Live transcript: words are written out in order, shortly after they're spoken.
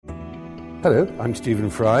Hello, I'm Stephen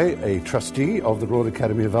Fry, a trustee of the Royal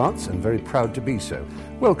Academy of Arts and very proud to be so.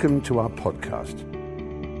 Welcome to our podcast.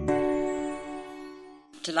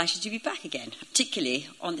 Delighted to be back again, particularly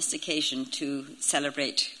on this occasion to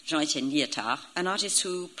celebrate Jean-Etienne Liotard, an artist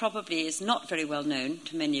who probably is not very well known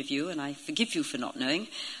to many of you, and I forgive you for not knowing.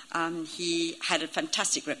 He had a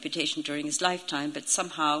fantastic reputation during his lifetime, but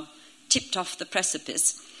somehow tipped off the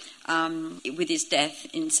precipice with his death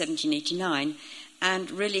in 1789, and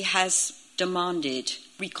really has demanded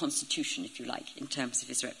reconstitution, if you like, in terms of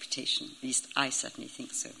his reputation. At least I certainly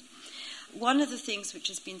think so. One of the things which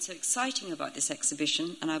has been so exciting about this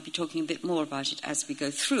exhibition, and I'll be talking a bit more about it as we go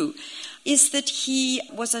through, is that he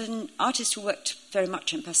was an artist who worked very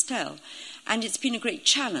much in pastel, and it's been a great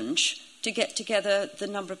challenge to get together the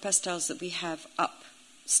number of pastels that we have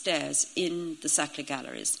upstairs in the Sackler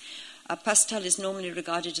galleries. Pastel is normally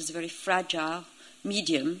regarded as a very fragile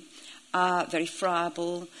medium, very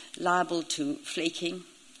friable, liable to flaking,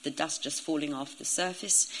 the dust just falling off the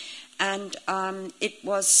surface. And it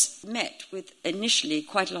was met with initially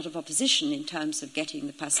quite a lot of opposition in terms of getting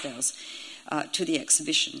the pastels to the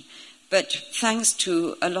exhibition. But thanks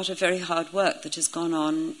to a lot of very hard work that has gone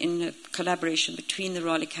on in a collaboration between the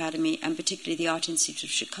Royal Academy and particularly the Art Institute of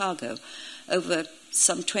Chicago over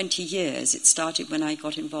some 20 years. It started when I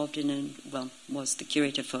got involved was the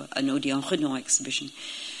curator for an Odeon Renan exhibition.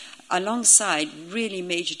 Alongside really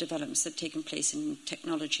major developments that have taken place in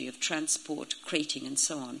technology of transport, crating, and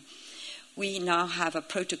so on. We now have a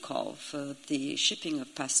protocol for the shipping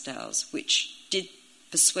of pastels, which did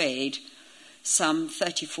persuade some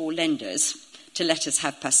 34 lenders to let us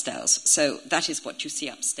have pastels. So that is what you see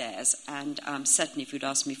upstairs. And certainly if you'd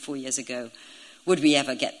asked me 4 years ago, would we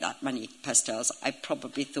ever get that many pastels, I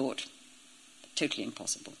probably thought totally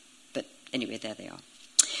impossible. But anyway, there they are.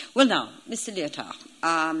 Well, now, Mr. Liotard,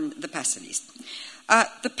 the pastelist.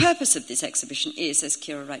 The purpose of this exhibition is, as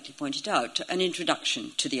Kira rightly pointed out, an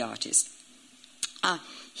introduction to the artist.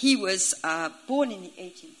 He was born in the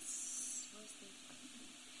 18th.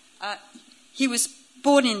 He was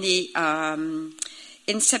born in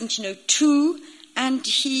 1702, and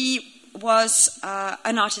he was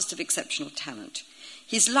an artist of exceptional talent.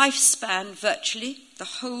 His life spanned virtually the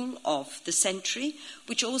whole of the century,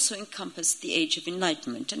 which also encompassed the Age of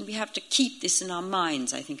Enlightenment. And we have to keep this in our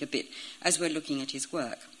minds, I think, a bit as we're looking at his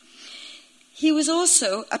work. He was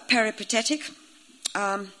also a peripatetic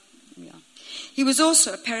artist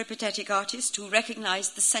who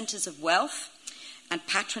recognized the centers of wealth and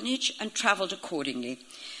patronage and traveled accordingly.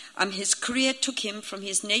 His career took him from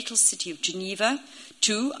his natal city of Geneva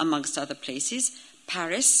to, amongst other places,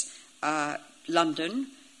 Paris, London,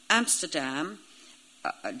 Amsterdam,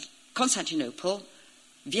 Constantinople,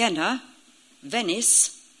 Vienna,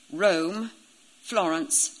 Venice, Rome,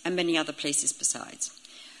 Florence, and many other places besides.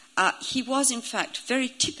 He was, in fact, very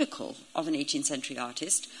typical of an 18th century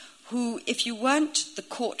artist who, if you weren't the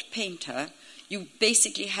court painter, you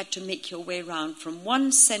basically had to make your way around from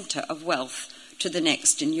one center of wealth to the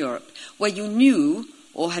next in Europe, where you knew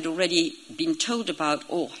or had already been told about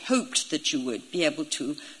or hoped that you would be able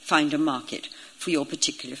to find a market for your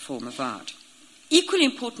particular form of art. Equally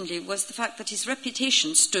importantly was the fact that his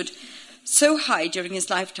reputation stood so high during his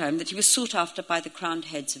lifetime that he was sought after by the crowned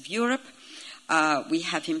heads of Europe. We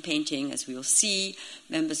have him painting, as we will see,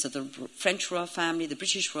 members of the French royal family, the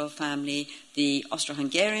British royal family, the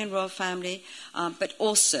Austro-Hungarian royal family, but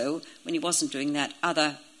also, when he wasn't doing that,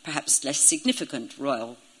 other perhaps less significant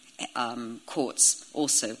royal courts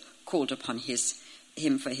also called upon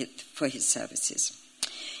him for his services.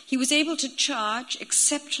 He was able to charge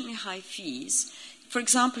exceptionally high fees. For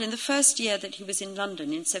example, in the first year that he was in London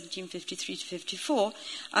in 1753 to 54,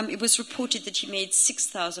 it was reported that he made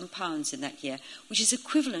 £6,000 in that year, which is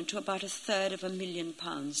equivalent to about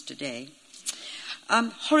 £250,000 today.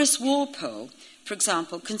 Horace Walpole, for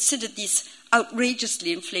example, considered these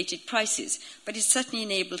outrageously inflated prices, but it certainly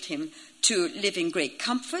enabled him to live in great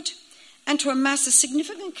comfort and to amass a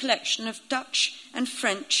significant collection of Dutch and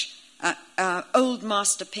French old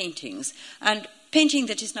master paintings. And painting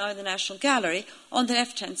that is now in the National Gallery, on the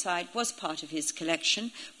left-hand side, was part of his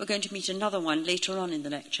collection. We're going to meet another one later on in the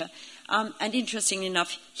lecture. And interestingly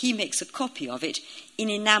enough, he makes a copy of it in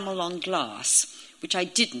enamel on glass, which I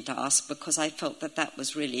didn't ask because I felt that that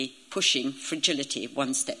was really pushing fragility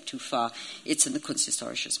one step too far. It's in the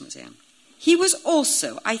Kunsthistorisches Museum. He was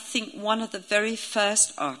also, I think, one of the very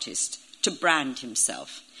first artists to brand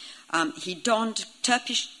himself. He donned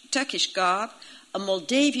Turkish garb, a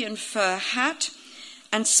Moldavian fur hat,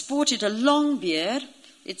 and sported a long beard.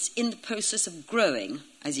 It's in the process of growing,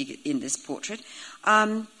 as you get in this portrait,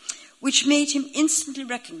 which made him instantly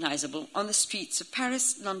recognizable on the streets of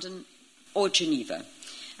Paris, London, or Geneva,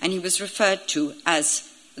 and he was referred to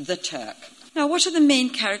as the Turk. Now, what are the main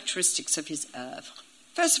characteristics of his oeuvre?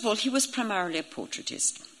 First of all, he was primarily a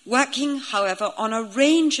portraitist, working, however, on a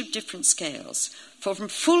range of different scales, from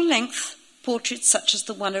full-length portraits such as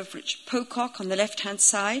the one of Richard Pocock on the left-hand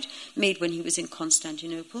side, made when he was in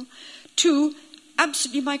Constantinople, to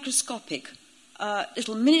absolutely microscopic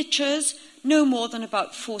little miniatures, no more than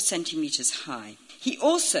about 4 centimetres high. He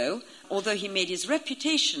also, although he made his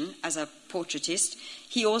reputation as a portraitist,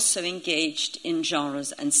 he also engaged in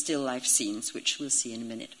genres and still life scenes, which we'll see in a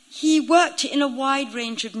minute. He worked in a wide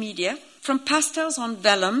range of media, from pastels on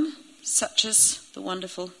vellum, such as the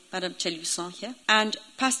wonderful Madame Tellucent here, and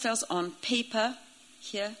pastels on paper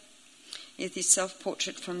here, is the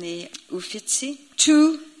self-portrait from the Uffizi,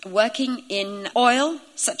 to working in oil,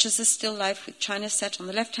 such as the still life with China set on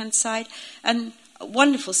the left-hand side, and a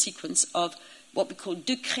wonderful sequence of what we call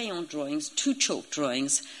deux crayons drawings, 2 chalk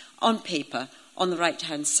drawings on paper on the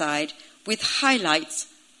right-hand side, with highlights,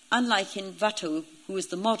 unlike in Watteau, who was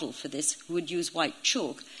the model for this, who would use white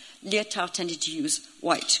chalk. Liotard tended to use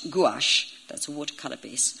white gouache, that's a watercolour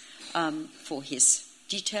base, for his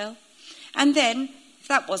detail. And then, if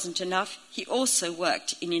that wasn't enough, he also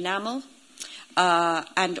worked in enamel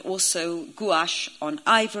and also gouache on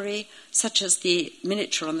ivory, such as the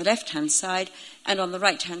miniature on the left-hand side, and on the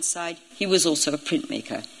right-hand side, he was also a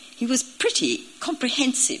printmaker. He was pretty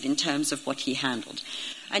comprehensive in terms of what he handled.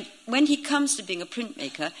 And when he comes to being a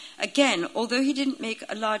printmaker, again, although he didn't make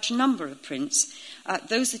a large number of prints,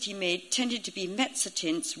 those that he made tended to be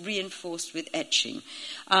mezzotints reinforced with etching,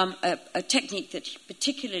 a technique that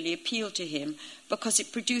particularly appealed to him because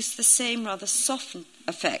it produced the same rather softened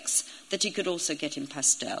effects that he could also get in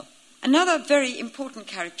pastel. Another very important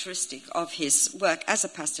characteristic of his work as a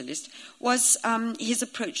pastelist was his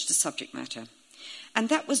approach to subject matter. And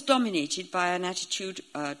that was dominated by an attitude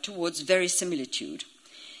towards verisimilitude,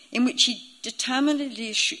 in which he determinedly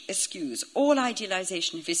eschews all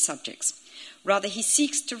idealization of his subjects. Rather, he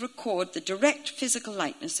seeks to record the direct physical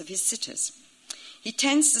likeness of his sitters. He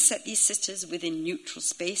tends to set these sitters within neutral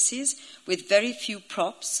spaces, with very few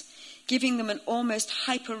props, giving them an almost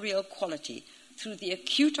hyper-real quality through the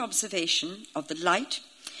acute observation of the light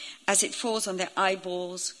as it falls on their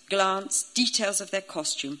eyeballs, glance, details of their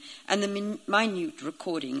costume, and the minute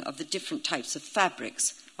recording of the different types of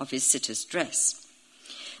fabrics of his sitter's dress.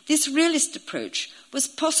 This realist approach was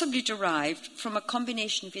possibly derived from a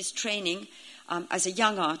combination of his training as a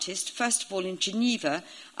young artist, first of all in Geneva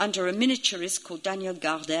under a miniaturist called Daniel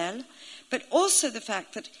Gardel, but also the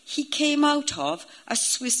fact that he came out of a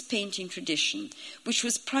Swiss painting tradition, which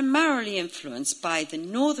was primarily influenced by the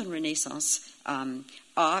Northern Renaissance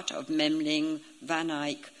art of Memling, Van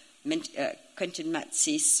Eyck, Quentin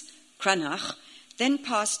Matsys, Cranach, then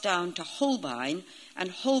passed down to Holbein, and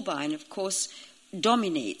Holbein, of course,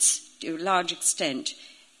 dominates to a large extent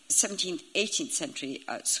 17th, 18th century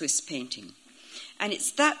Swiss painting. And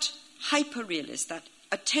it's that hyper-realist, that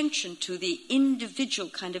attention to the individual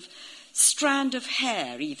kind of strand of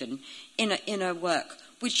hair even in a work,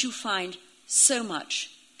 which you find so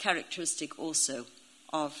much characteristic also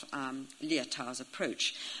of Liotard's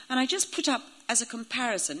approach. And I just put up as a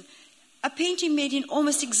comparison a painting made in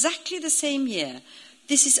almost exactly the same year.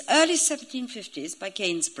 This is early 1750s by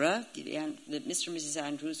Gainsborough, the Mr. and Mrs.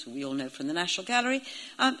 Andrews, who we all know from the National Gallery,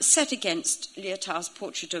 set against Liotard's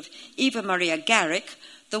portrait of Eva Maria Garrick,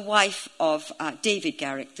 the wife of David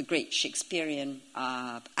Garrick, the great Shakespearean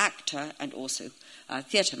actor and also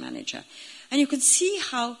theatre manager. And you can see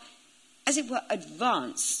how, as it were,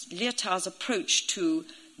 advanced Liotard's approach to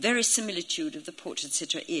verisimilitude of the portrait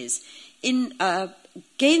sitter is. In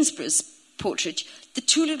Gainsborough's portrait, the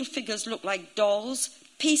 2 little figures look like dolls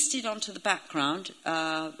pasted onto the background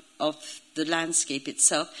of the landscape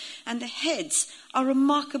itself, and the heads are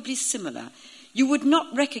remarkably similar. You would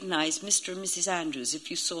not recognize Mr. and Mrs. Andrews if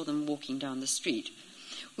you saw them walking down the street.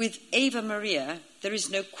 With Eva Maria, there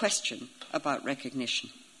is no question about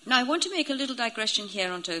recognition. Now, I want to make a little digression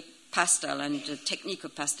here onto pastel and the technique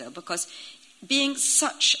of pastel, because being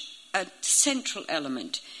such a central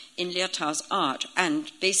element in Liotard's art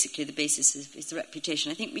and basically the basis of his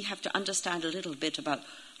reputation, I think we have to understand a little bit about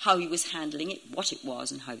how he was handling it, what it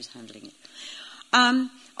was, and how he was handling it.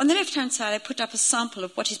 On the left-hand side, I put up a sample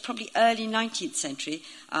of what is probably early 19th century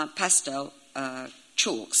pastel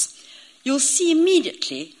chalks. You'll see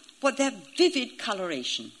immediately what their vivid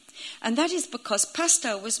coloration. And that is because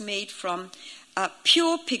pastel was made from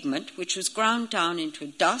pure pigment, which was ground down into a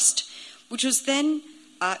dust, which was then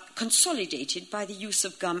consolidated by the use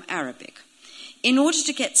of gum arabic. In order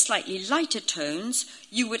to get slightly lighter tones,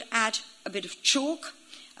 you would add a bit of chalk,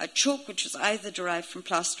 chalk which was either derived from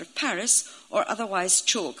plaster of Paris or otherwise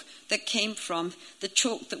chalk that came from the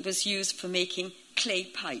chalk that was used for making clay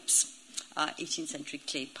pipes, 18th century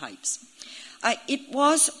clay pipes. It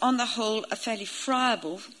was, on the whole, a fairly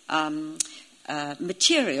friable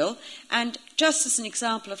material, and just as an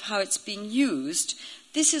example of how it's being used,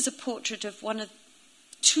 this is a portrait of one of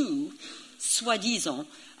two soi-disant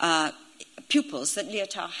pupils that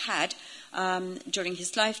Liotard had during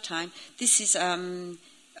his lifetime. This is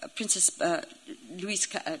Princess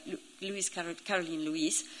Caroline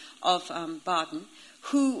Louise of Baden,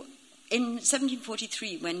 who in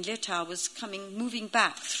 1743, when Liotard was moving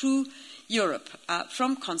back through Europe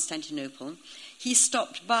from Constantinople, he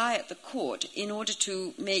stopped by at the court in order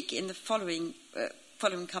to make, in the following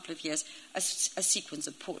couple of years, a sequence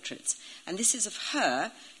of portraits. And this is of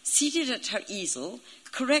her, seated at her easel,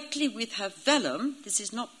 correctly with her vellum, this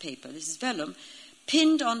is not paper, this is vellum,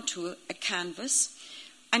 pinned onto a canvas,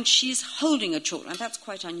 and she's holding a chalk. And that's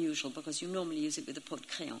quite unusual because you normally use it with a pot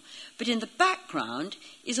crayon. But in the background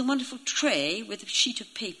is a wonderful tray with a sheet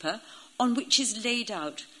of paper on which is laid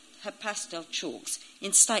out her pastel chalks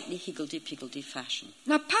in slightly higgledy-piggledy fashion.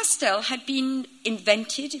 Now, pastel had been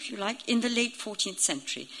invented, if you like, in the late 14th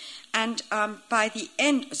century, and by the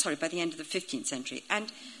end of the 15th century,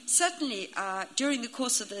 and certainly during the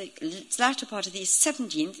course of the latter part of the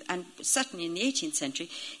 17th, and certainly in the 18th century,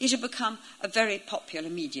 it had become a very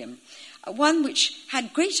popular medium, one which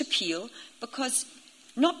had great appeal because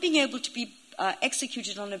not being able to be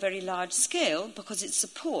executed on a very large scale because its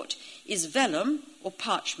support is vellum or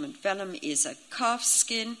parchment. Vellum is a calf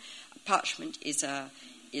skin, parchment is a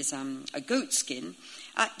goat skin.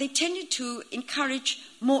 They tended to encourage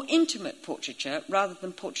more intimate portraiture rather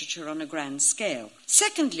than portraiture on a grand scale.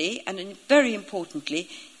 Secondly, and very importantly,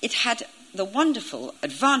 it had the wonderful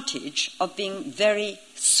advantage of being very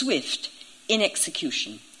swift in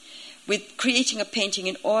execution. With creating a painting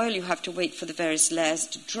in oil, you have to wait for the various layers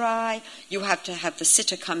to dry. You have to have the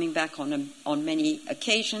sitter coming back on many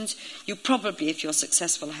occasions. You probably, if you're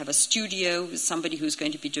successful, have a studio with somebody who's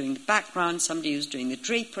going to be doing the background, somebody who's doing the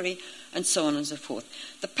drapery, and so on and so forth.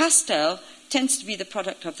 The pastel tends to be the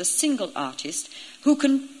product of the single artist who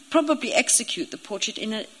can probably execute the portrait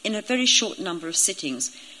in a very short number of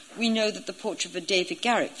sittings. We know that the portrait of David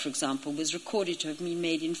Garrick, for example, was recorded to have been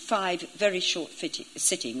made in 5 very short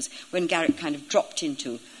sittings when Garrick kind of dropped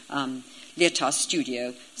into Liotard's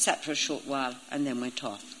studio, sat for a short while, and then went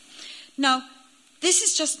off. Now, this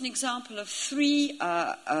is just an example of 3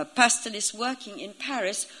 pastelists working in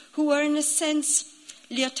Paris who were, in a sense,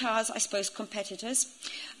 Liotard's, I suppose, competitors.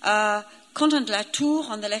 Contant de la Tour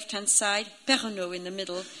on the left-hand side, Perrenot in the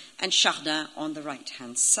middle, and Chardin on the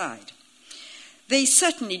right-hand side. They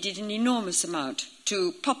certainly did an enormous amount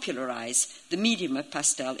to popularize the medium of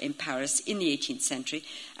pastel in Paris in the 18th century,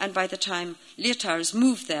 and by the time Liotard has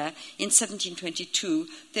moved there in 1722,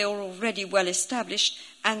 they were already well established,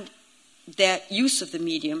 and their use of the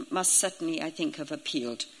medium must certainly, I think, have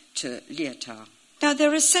appealed to Liotard. Now,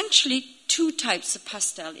 there are essentially 2 types of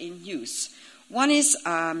pastel in use. One is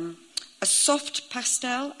a soft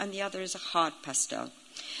pastel, and the other is a hard pastel.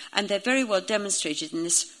 And they're very well demonstrated in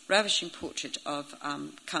this ravishing portrait of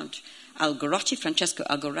Count Algarotti, Francesco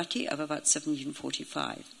Algarotti, of about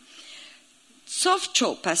 1745. Soft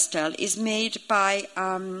chalk pastel is made by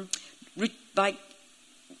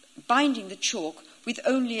binding the chalk with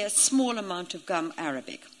only a small amount of gum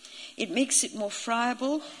arabic. It makes it more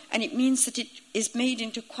friable, and it means that it is made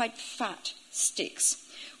into quite fat sticks,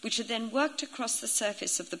 which are then worked across the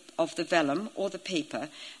surface of the vellum or the paper,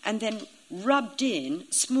 and then rubbed in,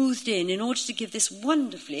 smoothed in order to give this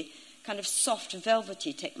wonderfully kind of soft,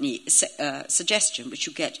 velvety suggestion, which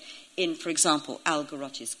you get in, for example,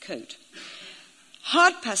 Algarotti's coat.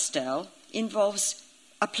 Hard pastel involves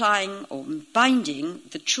applying or binding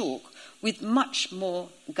the chalk with much more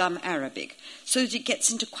gum arabic, so that it gets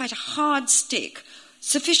into quite a hard stick,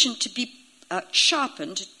 sufficient to be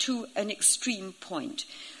sharpened to an extreme point.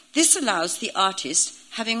 This allows the artist,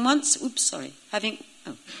 having once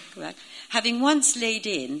laid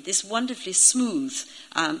in this wonderfully smooth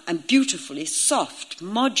and beautifully soft,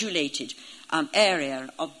 modulated area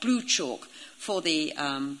of blue chalk for the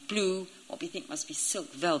blue, what we think must be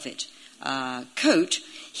silk velvet coat,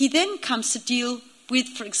 he then comes to deal with,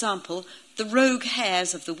 for example, the rogue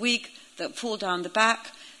hairs of the wig that fall down the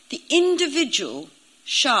back, the individual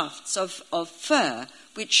shafts of fur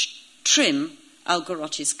which trim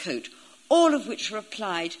Algarotti's coat, all of which are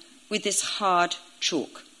applied with this hard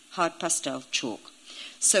pastel chalk.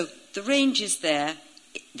 So the range is there,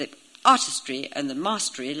 the artistry and the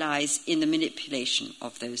mastery lies in the manipulation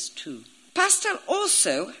of those 2. Pastel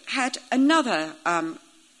also had another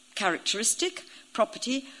characteristic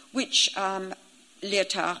property which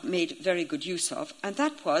Liotard made very good use of, and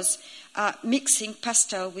that was mixing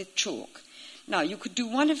pastel with chalk. Now, you could do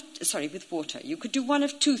with water. You could do one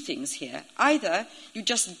of two things here. Either you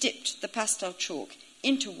just dipped the pastel chalk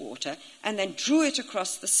into water and then drew it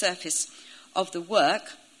across the surface of the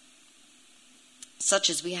work, such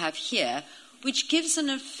as we have here, which gives an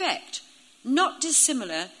effect not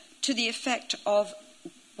dissimilar to the effect of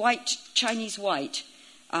Chinese white,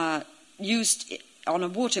 used on a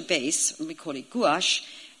water base, we call it gouache,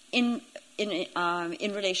 in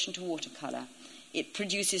relation to watercolour. It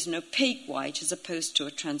produces an opaque white as opposed to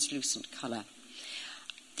a translucent colour.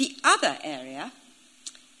 The other area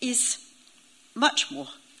is much more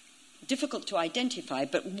difficult to identify,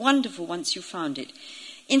 but wonderful once you found it.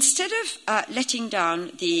 Instead of letting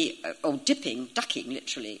down ducking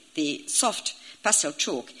literally, the soft pastel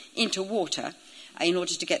chalk into water in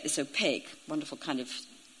order to get this opaque, wonderful kind of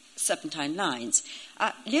serpentine lines,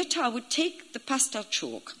 Liotard would take the pastel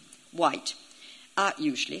chalk, white,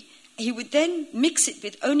 usually. He would then mix it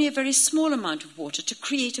with only a very small amount of water to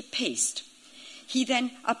create a paste. He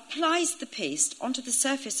then applies the paste onto the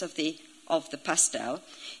surface of the pastel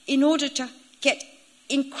in order to get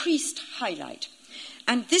increased highlight.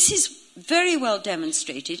 And this is very well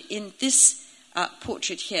demonstrated in this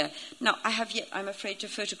portrait here. Now, I'm afraid to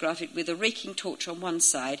photograph it with a raking torch on one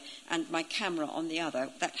side and my camera on the other.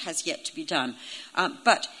 That has yet to be done.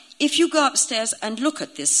 But if you go upstairs and look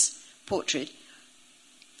at this portrait,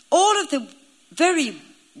 all of the very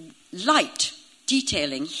light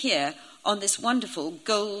detailing here on this wonderful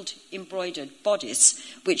gold-embroidered bodice,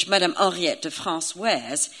 which Madame Henriette de France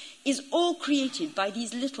wears, is all created by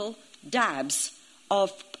these little dabs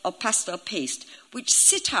of pastel paste, which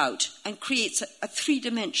sit out and creates a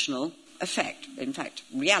three-dimensional effect, in fact,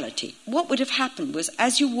 reality. What would have happened was,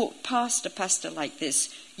 as you walk past a pastel like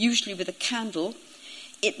this, usually with a candle,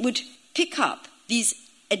 it would pick up these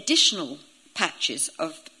additional patches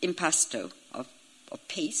of impasto, of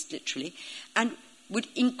paste, literally, and would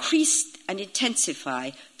increase and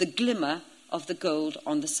intensify the glimmer of the gold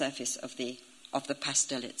on the surface of the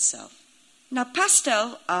pastel itself. Now,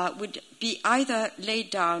 pastel would be either laid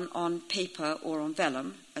down on paper or on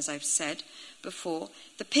vellum, as I've said before.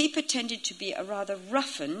 The paper tended to be a rather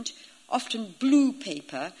roughened, often blue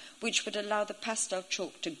paper, which would allow the pastel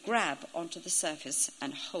chalk to grab onto the surface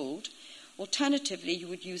and hold. Alternatively, you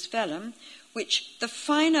would use vellum, which the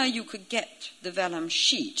finer you could get the vellum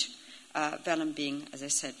sheet, vellum being, as I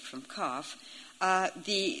said, from calf,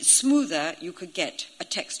 the smoother you could get a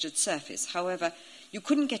textured surface. However, you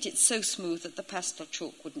couldn't get it so smooth that the pastel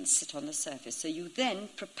chalk wouldn't sit on the surface. So you then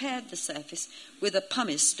prepared the surface with a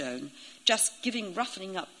pumice stone, just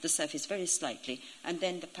roughening up the surface very slightly, and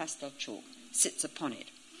then the pastel chalk sits upon it.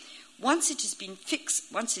 Once it has been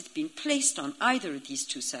fixed, once it's been placed on either of these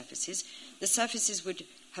two surfaces, the surfaces would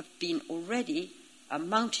have been already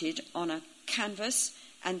mounted on a canvas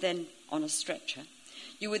and then on a stretcher.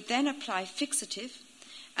 You would then apply fixative,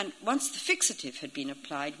 and once the fixative had been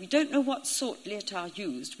applied, we don't know what sort Liotard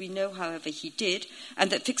used. We know, however, he did, and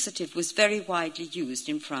that fixative was very widely used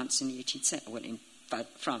in France in the 18th century, well, in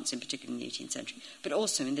France in particular in the 18th century, but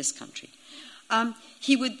also in this country.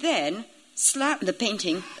 He would then slap the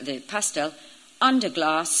painting, the pastel, under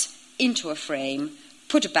glass into a frame,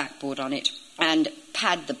 put a backboard on it, and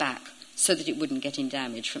pad the back so that it wouldn't get in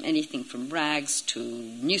damage from anything from rags to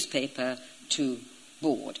newspaper to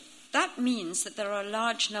board. That means that there are a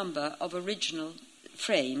large number of original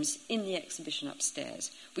frames in the exhibition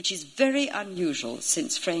upstairs, which is very unusual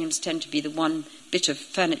since frames tend to be the one bit of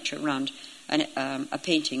furniture around a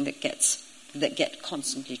painting that get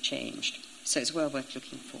constantly changed. So it's well worth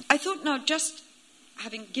looking for. I thought now, just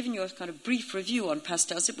having given you a kind of brief review on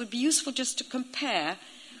pastels, it would be useful just to compare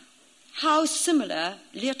how similar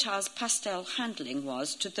Liotard's pastel handling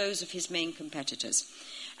was to those of his main competitors.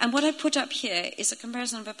 And what I put up here is a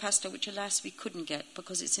comparison of a pastel which, alas, we couldn't get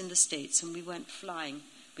because it's in the States and we weren't flying.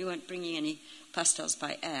 We weren't bringing any pastels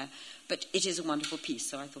by air. But it is a wonderful piece,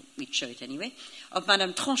 so I thought we'd show it anyway, of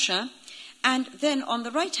Madame Tronchin. And then on the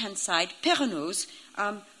right-hand side, Perronneau's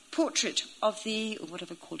portrait of the, what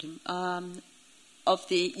have I called him?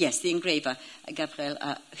 The engraver, Gabriel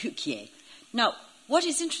Huquier. Now, what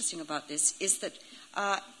is interesting about this is that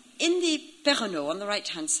in the Perronneau, on the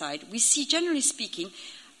right-hand side, we see, generally speaking,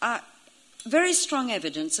 very strong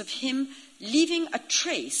evidence of him leaving a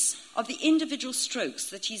trace of the individual strokes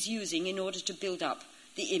that he's using in order to build up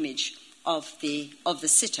the image of the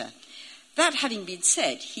sitter. That having been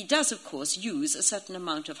said, he does, of course, use a certain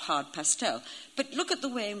amount of hard pastel. But look at the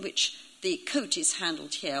way in which the coat is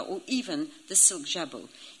handled here, or even the silk jabot.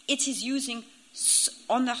 It is using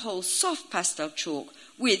on the whole, soft pastel chalk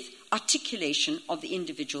with articulation of the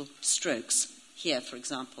individual strokes. Here, for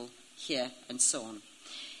example, here, and so on.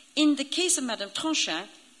 In the case of Madame Tronchin,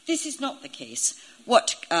 this is not the case.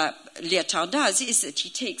 What Liotard does is that he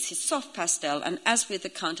takes his soft pastel, and as with the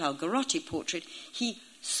Count Algarotti portrait, he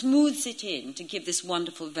smooths it in to give this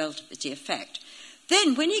wonderful velvety effect.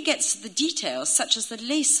 Then, when he gets to the details, such as the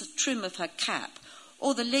lace trim of her cap,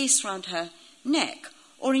 or the lace round her neck,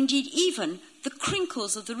 or indeed even the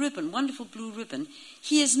crinkles of the ribbon, wonderful blue ribbon,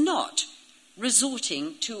 he is not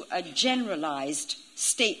resorting to a generalized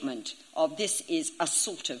statement of this is a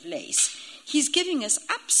sort of lace. He's giving us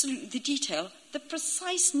absolutely the detail, the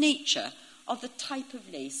precise nature of the type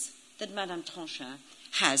of lace that Madame Tronchin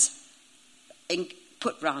has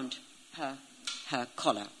put round her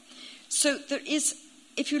collar. So there is,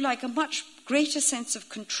 if you like, a much greater sense of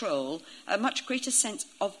control, a much greater sense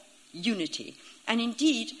of unity. And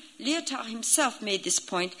indeed, Liotard himself made this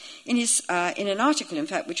point in an article, in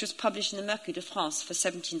fact, which was published in the Mercure de France for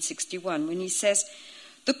 1761, when he says,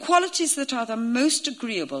 "The qualities that are the most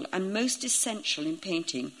agreeable and most essential in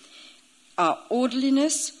painting are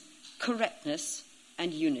orderliness, correctness,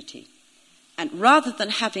 and unity." And rather than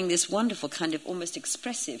having this wonderful kind of almost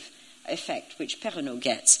expressive effect which Perronneau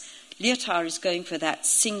gets, Liotard is going for that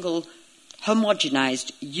single,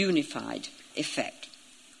 homogenized, unified effect.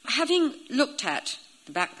 Having looked at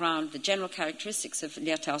the background, the general characteristics of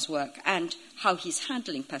Liotard's work and how he's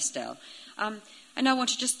handling pastel, and I want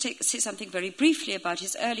to just say something very briefly about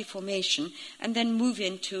his early formation and then move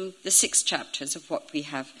into the 6 chapters of what we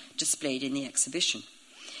have displayed in the exhibition.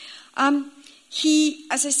 He,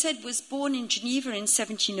 as I said, was born in Geneva in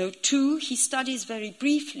 1702. He studies very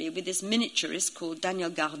briefly with this miniaturist called Daniel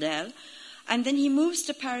Gardel, and then he moves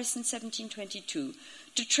to Paris in 1722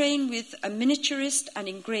 to train with a miniaturist and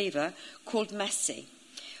engraver called Massé.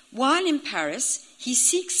 While in Paris, he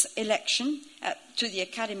seeks election to the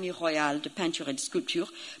Académie Royale de Peinture et de Sculpture,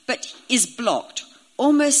 but is blocked,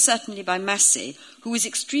 almost certainly by Massé, who was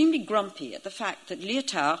extremely grumpy at the fact that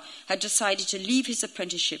Liotard had decided to leave his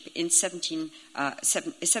apprenticeship in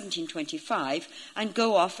 1725 and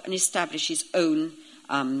go off and establish his own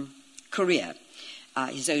career,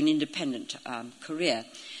 his own independent career.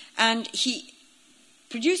 And he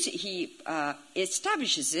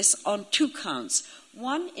establishes this on 2 counts.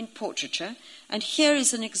 One in portraiture, and here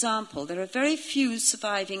is an example. There are very few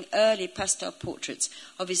surviving early pastel portraits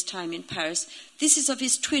of his time in Paris. This is of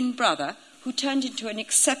his twin brother, who turned into an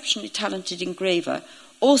exceptionally talented engraver,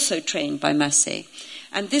 also trained by Massé.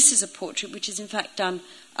 And this is a portrait which is in fact done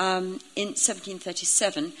in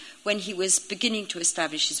 1737, when he was beginning to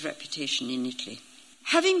establish his reputation in Italy.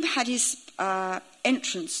 Having had his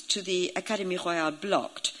entrance to the Académie Royale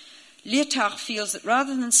blocked, Liotard feels that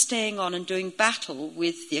rather than staying on and doing battle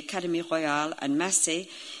with the Académie Royale and Massé,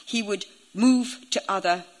 he would move to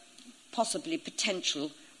other, possibly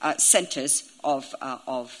potential centres of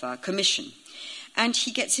commission. And he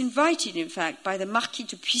gets invited, in fact, by the Marquis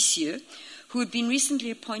de Puisieux, who had been recently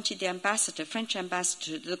appointed the French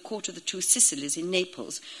ambassador to the court of the 2 Sicilies in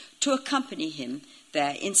Naples, to accompany him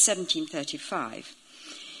there in 1735.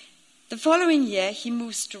 The following year, he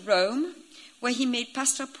moves to Rome, where he made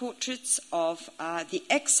pastel portraits of the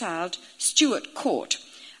exiled Stuart court,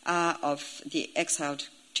 of the exiled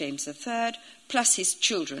James III, plus his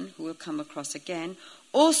children, who will come across again.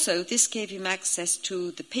 Also, this gave him access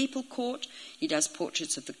to the papal court. He does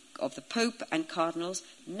portraits of the Pope and cardinals,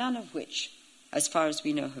 none of which, as far as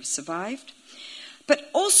we know, have survived.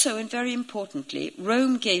 But also, and very importantly,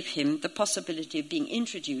 Rome gave him the possibility of being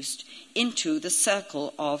introduced into the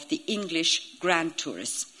circle of the English grand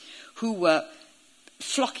tourists, who were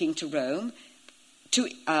flocking to Rome to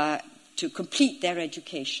complete their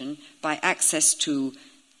education by access to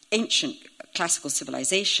ancient classical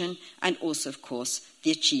civilization and also, of course,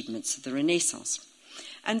 the achievements of the Renaissance.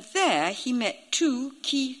 And there he met 2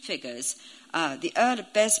 key figures, the Earl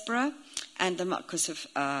of Besborough and the Marquess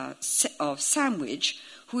of Sandwich,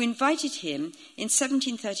 who invited him in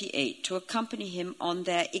 1738 to accompany him on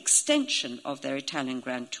their extension of their Italian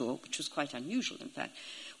Grand Tour, which was quite unusual, in fact,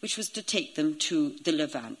 which was to take them to the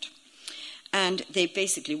Levant. And they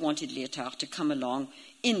basically wanted Liotard to come along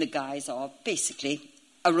in the guise of basically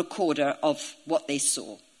a recorder of what they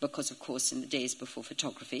saw, because, of course, in the days before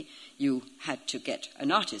photography, you had to get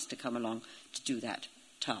an artist to come along to do that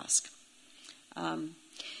task.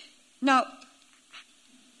 Now,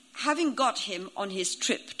 having got him on his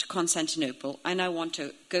trip to Constantinople, I now want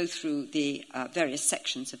to go through the various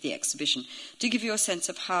sections of the exhibition to give you a sense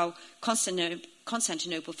of how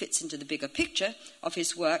Constantinople fits into the bigger picture of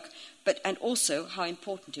his work, and also how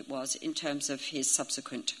important it was in terms of his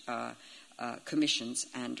subsequent commissions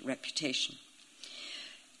and reputation.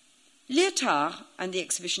 Liotard, and the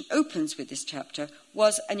exhibition opens with this chapter,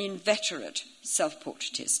 was an inveterate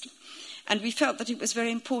self-portraitist. And we felt that it was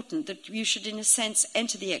very important that you should, in a sense,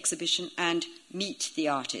 enter the exhibition and meet the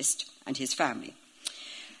artist and his family.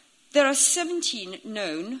 There are 17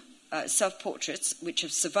 known self-portraits which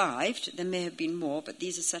have survived. There may have been more, but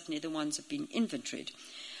these are certainly the ones that have been inventoried.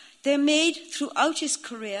 They're made throughout his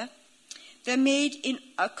career. They're made in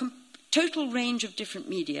a total range of different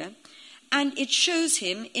media, and it shows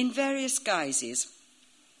him in various guises,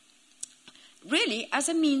 really as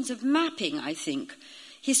a means of mapping, I think,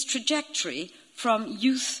 his trajectory from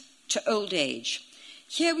youth to old age.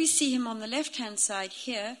 Here we see him on the left-hand side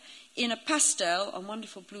here in a pastel on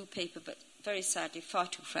wonderful blue paper, but very sadly far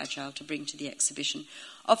too fragile to bring to the exhibition,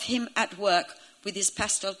 of him at work with his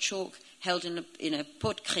pastel chalk held in a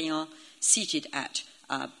pot crayon, seated at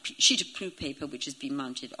a sheet of blue paper which has been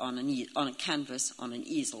mounted on a canvas on an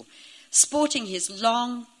easel, sporting his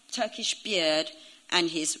long Turkish beard and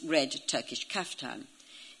his red Turkish kaftan.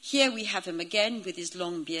 Here we have him again with his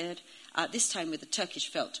long beard, this time with a Turkish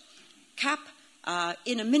felt cap,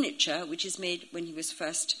 in a miniature which is made when he was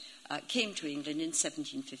first came to England in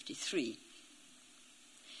 1753.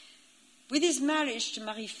 With his marriage to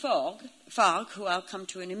Marie Fargue, who I'll come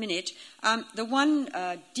to in a minute, the one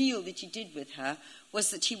deal that he did with her was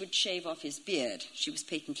that he would shave off his beard. She was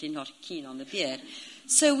patently not keen on the beard.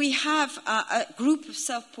 So we have a group of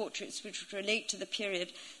self-portraits which relate to the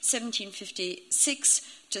period 1756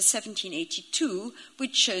 to 1782,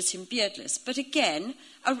 which shows him beardless. But again,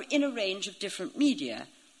 in a range of different media: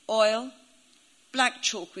 oil, black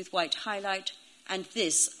chalk with white highlight, and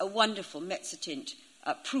this, a wonderful mezzotint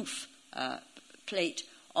proof plate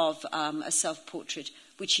of a self-portrait,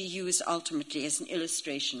 which he used ultimately as an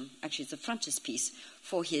illustration, actually as a frontispiece,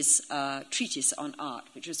 for his treatise on art,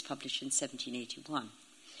 which was published in 1781.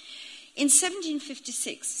 In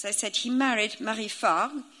 1756, as I said, he married Marie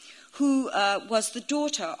Fargue, who was the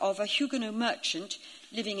daughter of a Huguenot merchant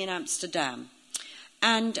living in Amsterdam.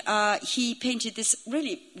 And he painted this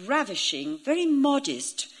really ravishing, very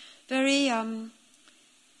modest, very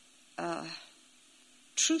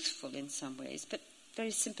truthful in some ways, but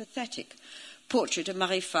very sympathetic portrait of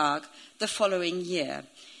Marie Fargue the following year.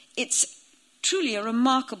 It's truly a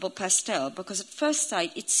remarkable pastel because at first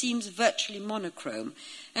sight it seems virtually monochrome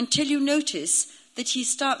until you notice that he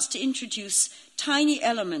starts to introduce tiny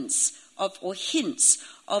elements of, or hints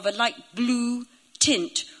of, a light blue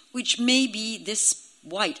tint, which maybe this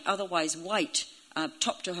white, otherwise white,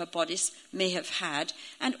 top to her bodice may have had,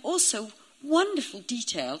 and also wonderful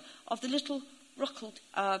detail of the little ruckled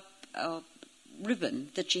ribbon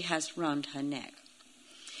that she has round her neck.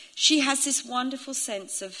 She has this wonderful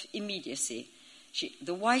sense of immediacy.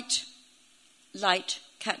 The white light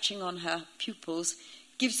catching on her pupils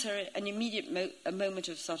gives her an immediate a moment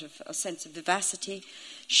of sort of a sense of vivacity.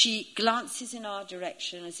 She glances in our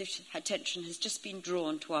direction as if her attention has just been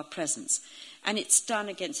drawn to our presence, and it's done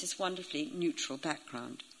against this wonderfully neutral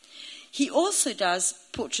background. He also does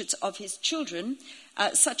portraits of his children,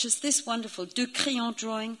 such as this wonderful de crayon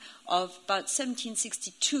drawing of about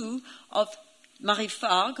 1762 of Marie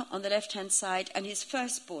Fargue on the left-hand side, and his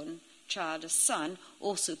firstborn child, a son,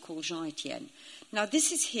 also called Jean-Etienne. Now,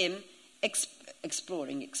 this is him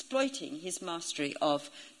exploiting his mastery of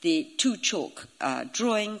the two-chalk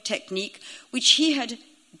drawing technique, which he had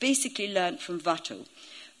basically learned from Watteau.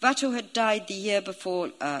 Watteau had died the year before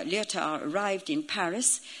Liotard arrived in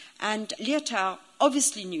Paris, and Liotard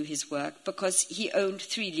obviously knew his work because he owned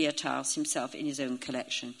 3 Liotards himself in his own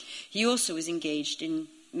collection. He also was engaged in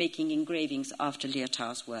making engravings after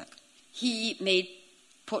Liotard's work. He made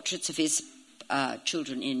portraits of his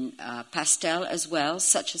children in pastel as well,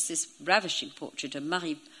 such as this ravishing portrait of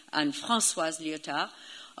MaryAnne Françoise Liotard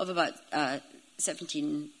of about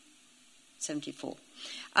 1774.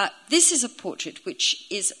 This is a portrait which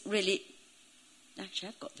is really... Actually,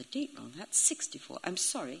 I've got the date wrong. That's 64. I'm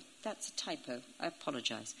sorry. That's a typo. I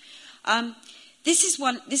apologize. This is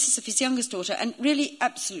of his youngest daughter, and really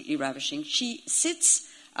absolutely ravishing. She sits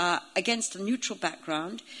against a neutral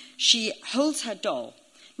background. She holds her doll.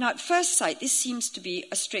 Now, at first sight, this seems to be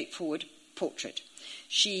a straightforward portrait.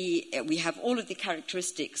 We have all of the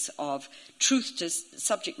characteristics of truth to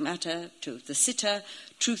subject matter, to the sitter,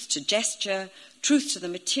 truth to gesture, truth to the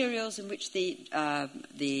materials in which the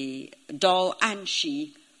doll and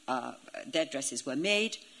she, their dresses were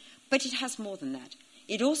made. But it has more than that.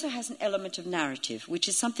 It also has an element of narrative, which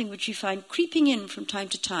is something which we find creeping in from time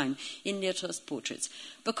to time in Liotard's portraits,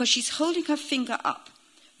 because she's holding her finger up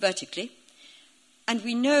vertically, and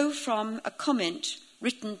we know from a comment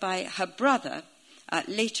written by her brother,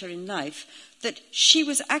 later in life that she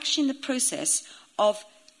was actually in the process of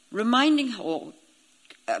reminding her, or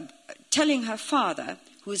telling her father,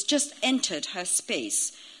 who has just entered her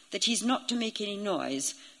space, that he's not to make any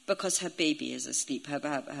noise because her baby is asleep,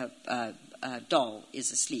 her doll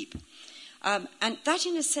is asleep. And that,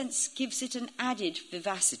 in a sense, gives it an added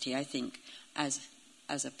vivacity, I think, as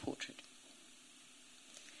a portrait.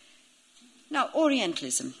 Now,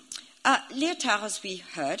 Orientalism. Liotard, as we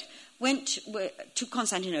heard, went to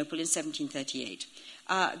Constantinople in 1738.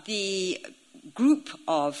 The group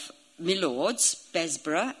of milords,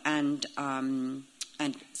 Besborough and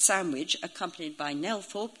Sandwich, accompanied by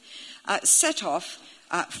Nelthorpe, set off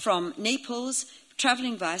from Naples,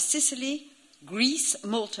 travelling via Sicily, Greece,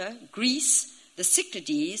 Malta, Greece, the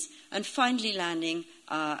Cyclades, and finally landing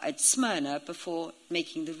at Smyrna before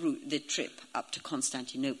making the trip up to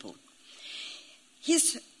Constantinople.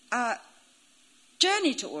 His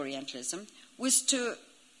journey to Orientalism was to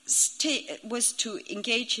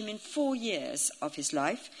engage him in 4 years of his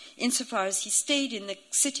life, insofar as he stayed in the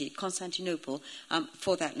city, Constantinople,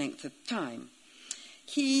 for that length of time.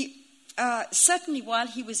 He certainly, while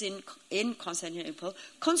he was in Constantinople,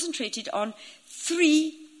 concentrated on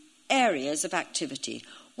 3 areas of activity.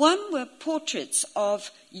 One were portraits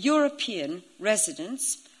of European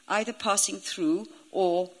residents, either passing through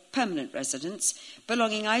or permanent residents,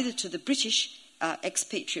 belonging either to the British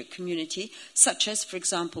expatriate community, such as, for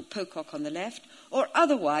example, Pocock on the left, or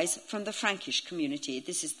otherwise from the Frankish community.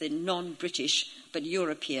 This is the non-British but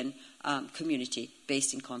European community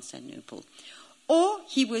based in Constantinople. Or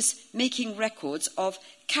he was making records of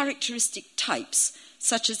characteristic types,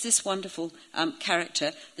 such as this wonderful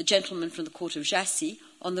character, the gentleman from the court of Jassy,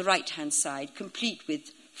 on the right-hand side, complete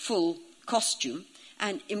with full costume,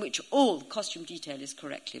 and in which all costume detail is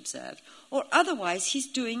correctly observed. Or otherwise, he's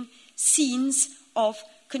doing scenes of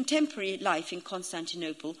contemporary life in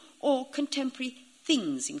Constantinople or contemporary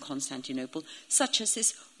things in Constantinople, such as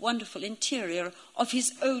this wonderful interior of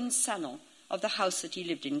his own salon, of the house that he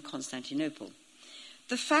lived in Constantinople.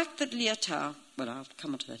 The fact that Liotard, well, I'll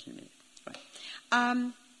come on to that in a minute. Right.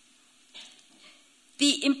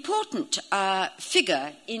 The important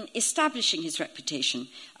figure in establishing his reputation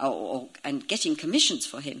and getting commissions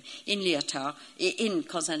for him in in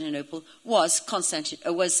Constantinople was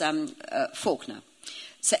Faulkner.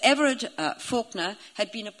 Sir Everard Faulkner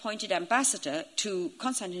had been appointed ambassador to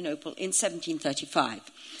Constantinople in 1735.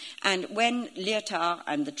 And when Liotard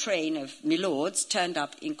and the train of milords turned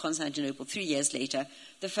up in Constantinople 3 years later,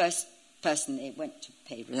 the first person they went to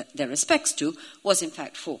pay their respects to was, in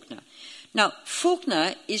fact, Faulkner. Now,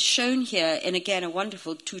 Faulkner is shown here in, again, a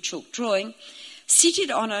wonderful two-chalk drawing,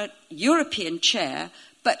 seated on a European chair,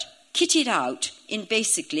 but kitted out in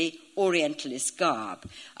basically Orientalist garb.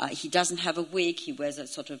 He doesn't have a wig, he wears a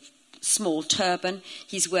sort of small turban,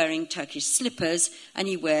 he's wearing Turkish slippers, and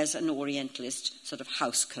he wears an Orientalist sort of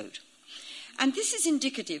house coat. And this is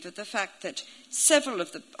indicative of the fact that several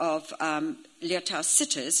of Liotard's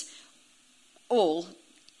sitters all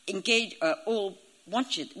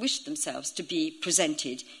wished themselves to be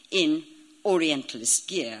presented in Orientalist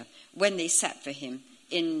gear when they sat for him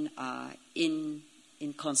in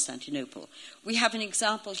Constantinople. We have an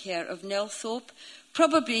example here of Nelthorpe.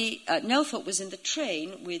 Probably Nelthorpe was in the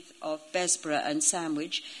train of Besborough and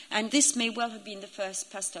Sandwich, and this may well have been the first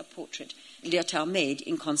pastel portrait Liotard made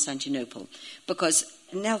in Constantinople, because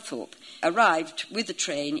Nelthorpe arrived with the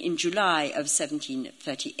train in July of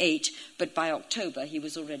 1738, but by October he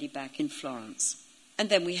was already back in Florence. And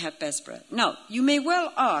then we have Besborough. Now, you may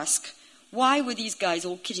well ask, why were these guys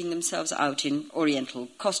all kitting themselves out in Oriental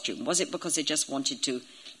costume? Was it because they just wanted to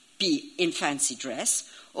be in fancy dress,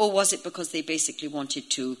 or was it because they basically wanted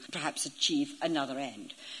to perhaps achieve another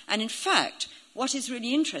end? And in fact, what is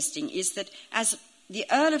really interesting is that, as the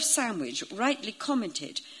Earl of Sandwich rightly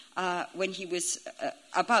commented when he was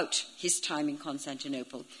about his time in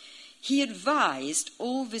Constantinople, he advised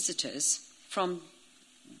all visitors from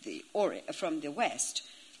the West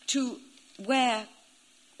to wear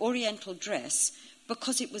Oriental dress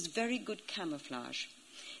because it was very good camouflage.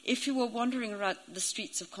 If you were wandering around the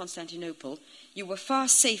streets of Constantinople, you were far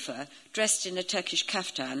safer dressed in a Turkish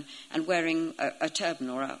kaftan and wearing a turban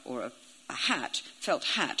or a hat, felt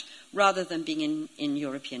hat, rather than being in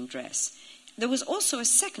European dress. There was also a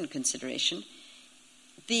second consideration.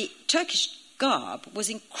 The Turkish garb was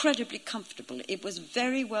incredibly comfortable. It was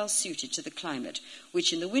very well suited to the climate,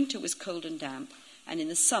 which in the winter was cold and damp, and in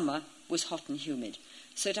the summer was hot and humid.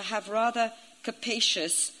 So to have rather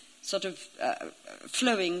capacious, sort of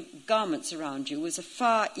flowing garments around you was a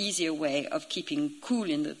far easier way of keeping cool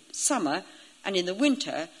in the summer, and in the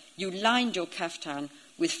winter you lined your kaftan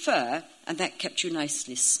with fur, and that kept you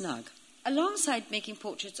nicely snug. Alongside making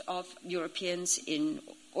portraits of Europeans in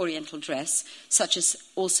Oriental dress, such as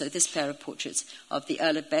also this pair of portraits of the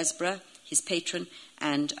Earl of Besborough, his patron,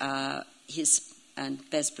 and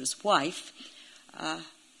Besborough's wife,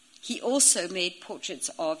 he also made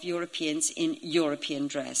portraits of Europeans in European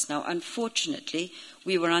dress. Now, unfortunately,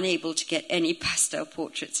 we were unable to get any pastel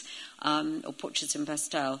portraits or portraits in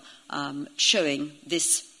pastel showing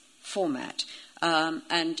this format.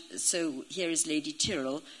 And so here is Lady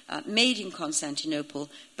Tyrrell, made in Constantinople,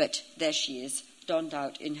 but there she is, donned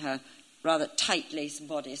out in her rather tight lace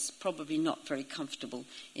bodice, probably not very comfortable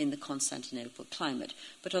in the Constantinople climate.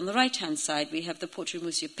 But on the right-hand side, we have the portrait of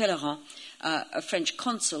Monsieur Pellerin, a French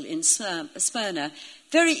consul in Smyrna,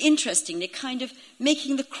 very interestingly, kind of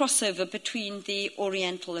making the crossover between the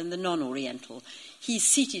Oriental and the non-Oriental. He's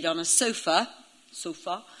seated on a sofa,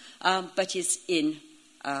 but is in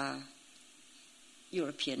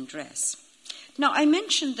European dress. Now, I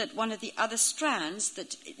mentioned that one of the other strands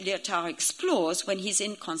that Liotard explores when he's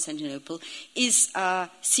in Constantinople is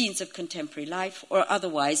scenes of contemporary life, or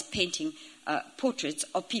otherwise painting portraits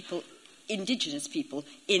of people, indigenous people,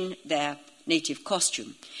 in their native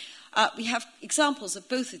costume. We have examples of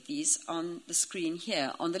both of these on the screen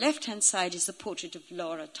here. On the left-hand side is the portrait of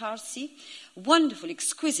Laura Tarsi, wonderful,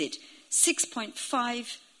 exquisite,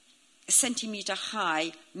 6.5 centimetre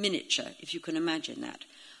high miniature, if you can imagine that.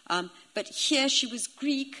 But here she was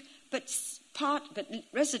Greek, but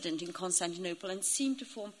resident in Constantinople, and seemed to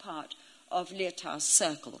form part of Liotard's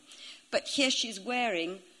circle. But here she's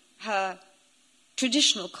wearing her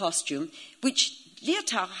traditional costume, which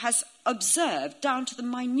Liotard has observed down to the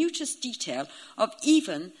minutest detail of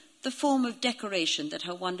even the form of decoration that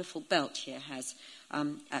her wonderful belt here has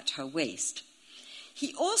at her waist.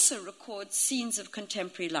 He also records scenes of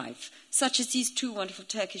contemporary life, such as these two wonderful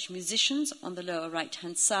Turkish musicians on the lower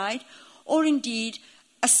right-hand side, or indeed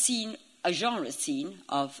a genre scene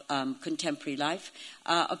of contemporary life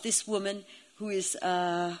of this woman who is,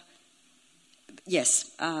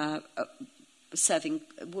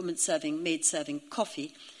 maid serving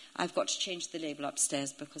coffee. I've got to change the label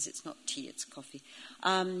upstairs because it's not tea, it's coffee,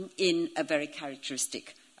 in a very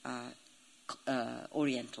characteristic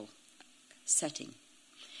Oriental setting.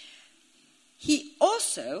 He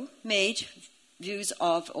also made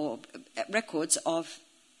records of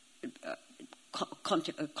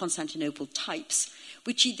Constantinople types,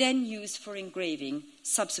 which he then used for engraving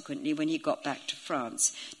subsequently when he got back to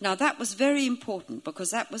France. Now, that was very important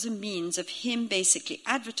because that was a means of him basically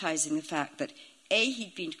advertising the fact that A,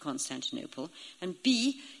 he'd been to Constantinople, and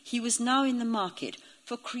B, he was now in the market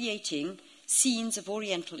for creating scenes of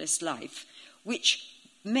Orientalist life, which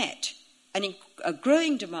met a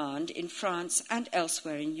growing demand in France and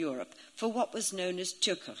elsewhere in Europe for what was known as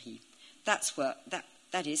Turquerie.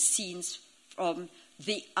 That is scenes from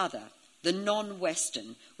the other, the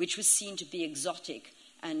non-Western, which was seen to be exotic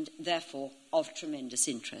and therefore of tremendous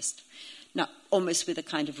interest. Now, almost with a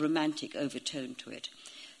kind of romantic overtone to it.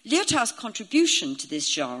 Liotard's contribution to this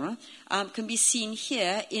genre can be seen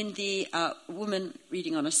here in the woman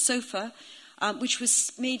reading on a sofa, which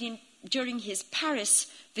was made during his Paris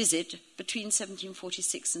visit between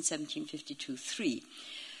 1746 and 1752-3.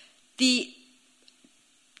 The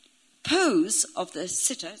pose of the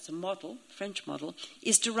sitter, it's a model, French model,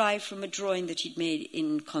 is derived from a drawing that he'd made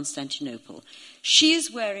in Constantinople. She is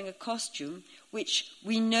wearing a costume which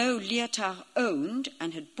we know Liotard owned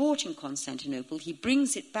and had bought in Constantinople. He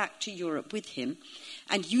brings it back to Europe with him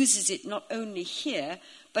and uses it not only here,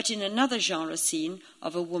 but in another genre scene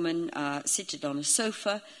of a woman seated on a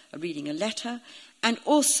sofa, reading a letter, and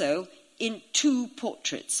also in two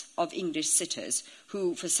portraits of English sitters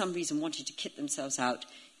who, for some reason, wanted to kit themselves out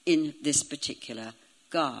in this particular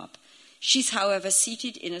garb. She's, however,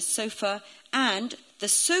 seated in a sofa, and the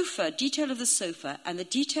sofa, detail of the sofa, and the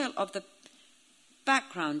detail of the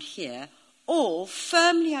background here all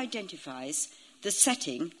firmly identifies the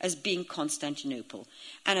setting as being Constantinople,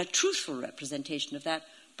 and a truthful representation of that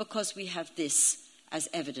because we have this as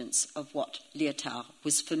evidence of what Liotard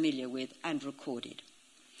was familiar with and recorded.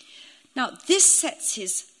 Now, this sets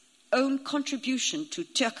his own contribution to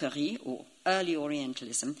Turquerie, or early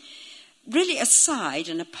Orientalism, really aside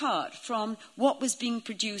and apart from what was being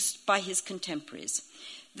produced by his contemporaries.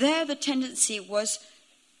 There, the tendency was,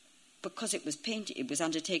 because it was painted, it was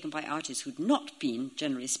undertaken by artists who'd not been,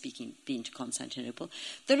 generally speaking, been to Constantinople,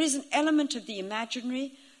 there is an element of the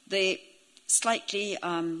imaginary, the slightly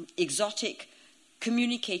exotic,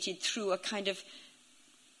 communicated through a kind of,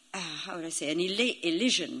 an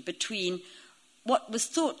elision between what was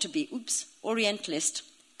thought to be, Orientalist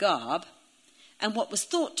garb and what was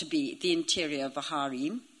thought to be the interior of a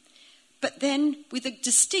harem, but then with a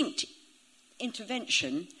distinct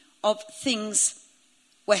intervention of things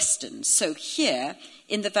Western. So here,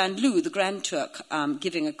 in the Van Loo, the Grand Turk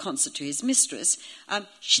giving a concert to his mistress,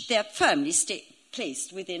 they're firmly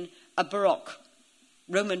placed within a Baroque,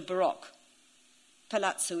 Roman Baroque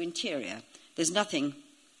palazzo interior. There's nothing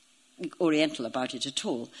Oriental about it at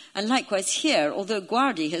all. And likewise here, although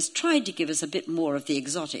Guardi has tried to give us a bit more of the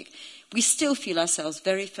exotic, we still feel ourselves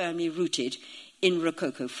very firmly rooted in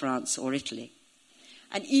Rococo France or Italy.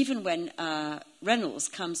 And even when Reynolds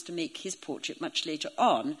comes to make his portrait much later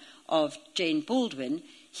on of Jane Baldwin,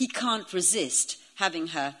 he can't resist having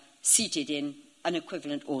her seated in an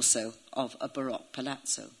equivalent also of a Baroque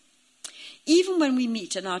palazzo. Even when we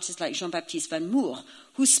meet an artist like Jean-Baptiste Van Moor,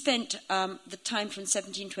 who spent the time from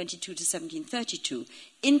 1722 to 1732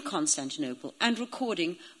 in Constantinople and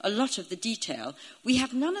recording a lot of the detail, we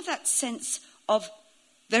have none of that sense of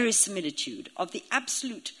verisimilitude, of the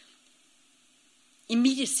absolute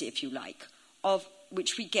immediacy, if you like, of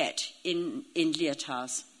which we get in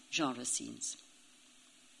Liotard's genre scenes.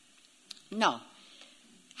 Now,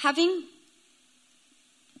 having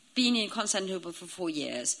been in Constantinople for 4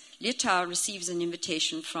 years, Liotard receives an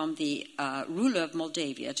invitation from the ruler of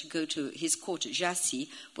Moldavia to go to his court at Jassy,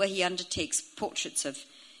 where he undertakes portraits of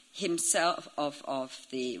himself, of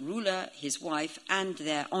the ruler, his wife, and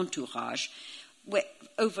their entourage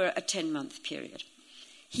over a 10-month period.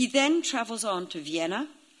 He then travels on to Vienna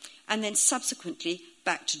and then subsequently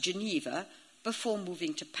back to Geneva before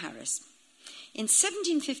moving to Paris. In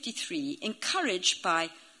 1753, encouraged by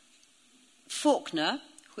Faulkner,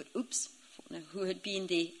 who had been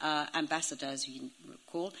the ambassador, as you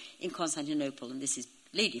recall, in Constantinople, and this is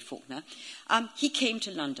Lady Faulkner, he came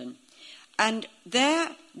to London. And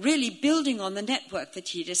there, really building on the network that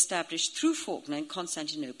he'd established through Faulkner in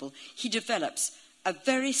Constantinople, he develops a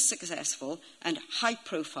very successful and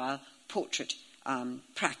high-profile portrait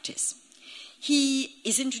practice. He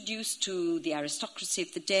is introduced to the aristocracy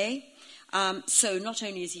of the day, so not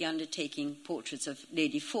only is he undertaking portraits of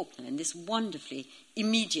Lady Faulkner, and this wonderfully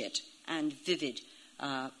immediate and vivid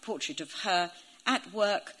portrait of her at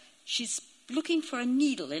work. She's looking for a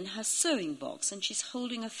needle in her sewing box, and she's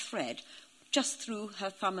holding a thread just through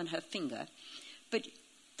her thumb and her finger. But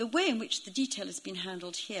the way in which the detail has been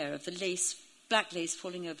handled here of the lace, black lace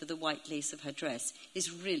falling over the white lace of her dress,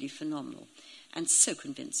 is really phenomenal and so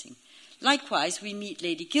convincing. Likewise, we meet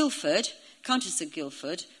Lady Guildford, Countess of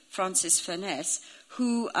Guildford, Frances Furness,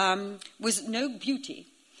 who was no beauty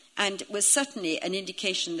and was certainly an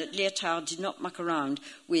indication that Liotard did not muck around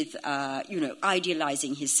with,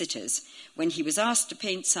 idealizing his sitters. When he was asked to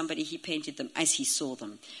paint somebody, he painted them as he saw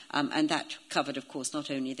them. And that covered, of course, not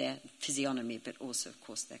only their physiognomy, but also, of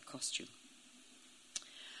course, their costume.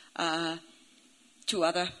 Two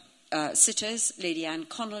other sitters, Lady Anne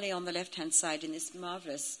Connolly on the left-hand side in this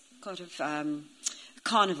marvellous kind of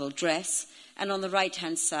carnival dress, and on the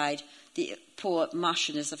right-hand side, the poor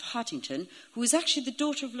Marchioness of Hartington, who was actually the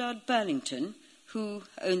daughter of Lord Burlington, who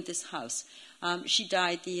owned this house. She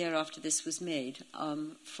died the year after this was made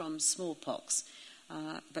from smallpox.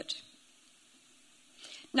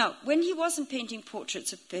 Now, when he wasn't painting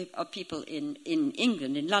portraits of people in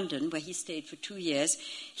England, in London, where he stayed for 2 years,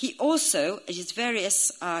 he also, at his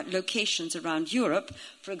various locations around Europe,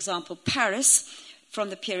 for example, Paris, from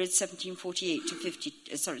the period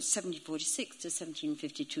 1746 to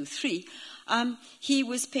 1752-3, he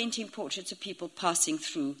was painting portraits of people passing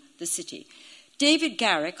through the city. David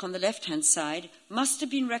Garrick, on the left-hand side, must have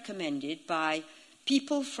been recommended by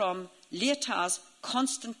people from Liotard's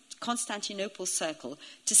Constantinople circle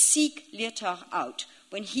to seek Liotard out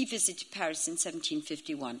when he visited Paris in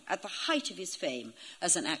 1751, at the height of his fame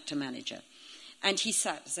as an actor-manager. And he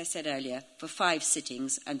sat, as I said earlier, for 5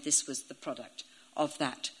 sittings, and this was the product of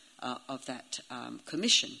that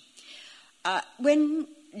commission. When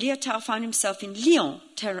Liotard found himself in Lyon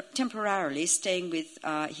temporarily, staying with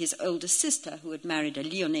his older sister, who had married a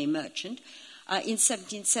Lyonnais merchant, in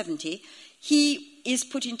 1770, he is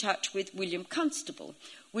put in touch with William Constable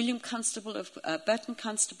of Burton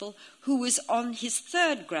Constable, who was on his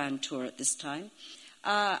 3rd grand tour at this time,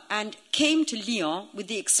 and came to Lyon with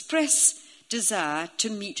the express desire to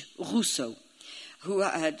meet Rousseau, who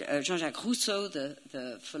had Jean-Jacques Rousseau,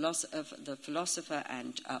 the philosopher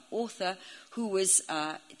and author, who was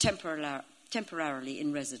temporarily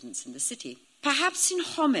in residence in the city. Perhaps in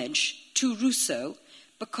homage to Rousseau,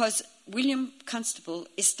 because William Constable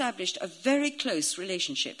established a very close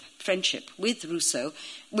friendship with Rousseau,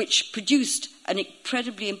 which produced an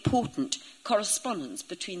incredibly important correspondence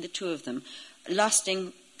between the two of them,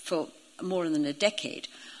 lasting for more than a decade.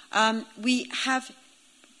 we have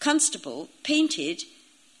Constable painted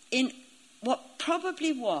in what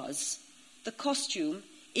probably was the costume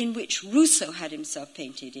in which Rousseau had himself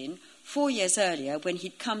painted in 4 years earlier when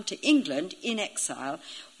he'd come to England in exile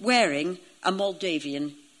wearing a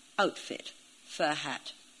Moldavian outfit, fur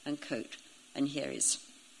hat and coat. And here is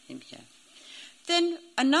him here. Then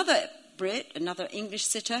another Brit, another English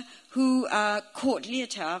sitter, who caught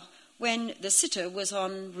Liotard when the sitter was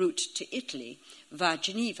en route to Italy via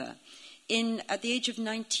Geneva. At the age of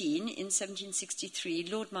 19, in 1763,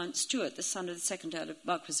 Lord Mountstuart, the son of the second Earl of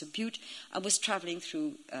Marquis of Bute, was travelling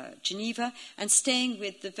through Geneva and staying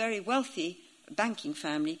with the very wealthy banking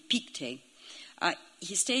family, Pictet.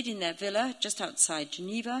 He stayed in their villa just outside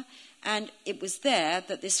Geneva, and it was there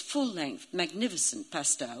that this full-length, magnificent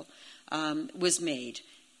pastel was made.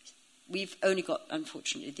 We've only got,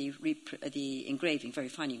 unfortunately, the engraving, very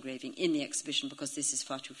fine engraving, in the exhibition because this is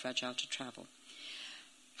far too fragile to travel.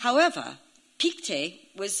 However, Pictet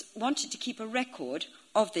wanted to keep a record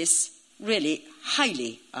of this really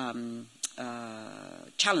highly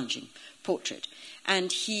challenging portrait,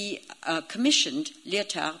 and he commissioned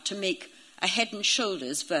Liotard to make a head and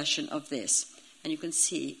shoulders version of this. And you can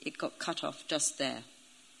see it got cut off just there,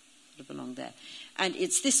 sort of along there. And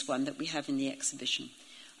it's this one that we have in the exhibition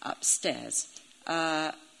upstairs.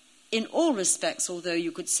 In all respects, although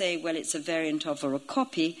you could say, well, it's a variant of or a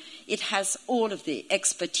copy, it has all of the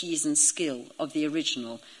expertise and skill of the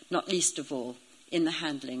original, not least of all in the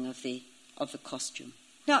handling of the costume.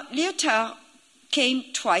 Now, Liotard came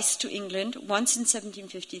twice to England, once in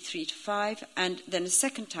 1753-5, and then a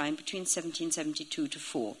second time between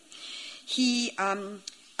 1772-4. He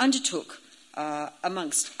undertook,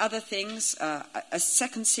 amongst other things, a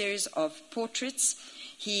second series of portraits.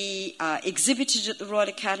 He exhibited at the Royal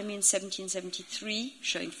Academy in 1773,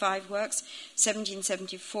 showing 5 works,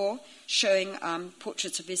 1774, showing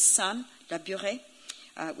portraits of his son, La Burée,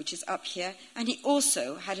 which is up here, and he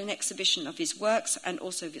also had an exhibition of his works and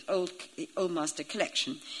also of his old master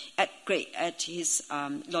collection at his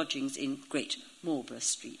lodgings in Great Marlborough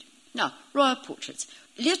Street. Now, royal portraits.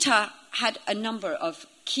 Liotard had a number of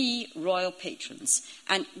key royal patrons,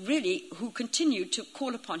 and really who continued to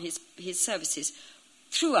call upon his services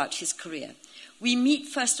throughout his career. We meet,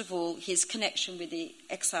 first of all, his connection with the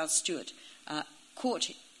exiled Stuart,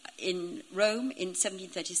 caught in Rome in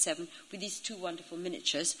 1737 with these 2 wonderful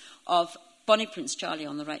miniatures of Bonnie Prince Charlie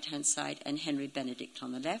on the right-hand side and Henry Benedict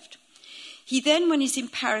on the left. He then, when he's in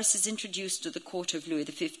Paris, is introduced to the court of Louis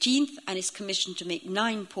XV and is commissioned to make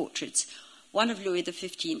 9 portraits, one of Louis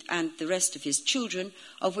XV and the rest of his children,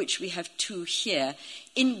 of which we have 2 here,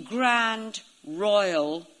 in grand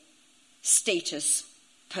royal status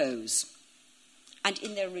pose and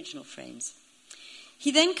in their original frames.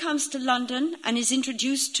 He then comes to London and is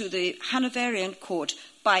introduced to the Hanoverian court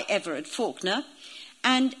by Everard Faulkner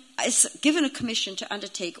and is given a commission to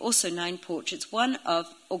undertake also 9 portraits, one of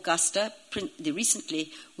Augusta, the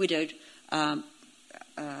recently widowed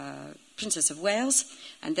Princess of Wales,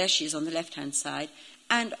 and there she is on the left-hand side,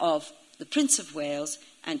 and of the Prince of Wales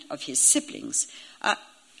and of his siblings.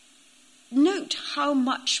 Note how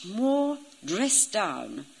much more dressed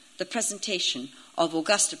down the presentation of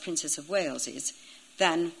Augusta, Princess of Wales, is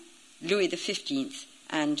than Louis XV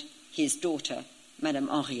and his daughter, Madame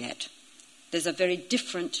Henriette. There's a very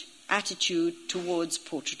different attitude towards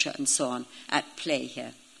portraiture and so on at play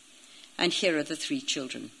here. And here are the 3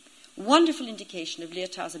 children. Wonderful indication of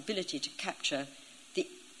Liotard's ability to capture the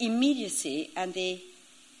immediacy and the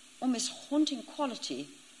almost haunting quality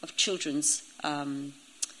of children's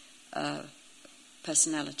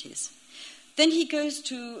personalities. Then he goes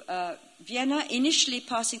to Vienna, initially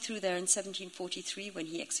passing through there in 1743 when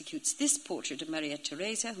he executes this portrait of Maria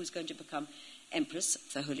Theresa, who's going to become Empress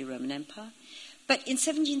of the Holy Roman Empire. But in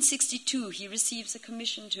 1762 he receives a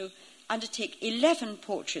commission to undertake 11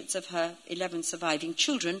 portraits of her 11 surviving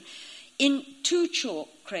children in 2 chalk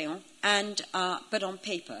crayon and but on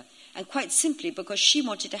paper. And quite simply because she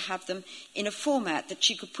wanted to have them in a format that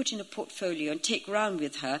she could put in a portfolio and take round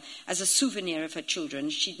with her as a souvenir of her children.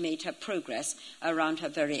 She'd made her progress around her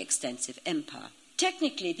very extensive empire.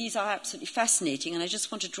 Technically, these are absolutely fascinating, and I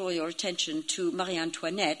just want to draw your attention to Marie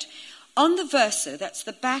Antoinette. On the verso, that's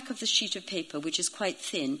the back of the sheet of paper, which is quite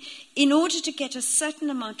thin, in order to get a certain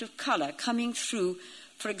amount of colour coming through,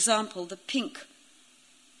 for example, the pink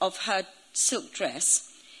of her silk dress,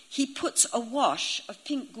 he puts a wash of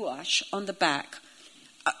pink gouache on the back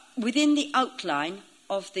within the outline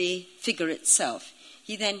of the figure itself.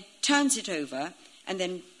 He then turns it over and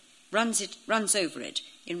then runs over it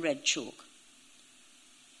in red chalk.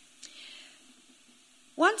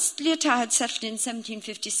 Once Liotard had settled in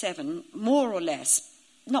 1757, more or less,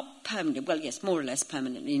 not permanently, well, yes, more or less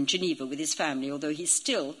permanently in Geneva with his family, although he's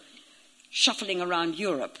still shuffling around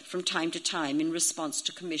Europe from time to time in response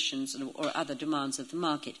to commissions or other demands of the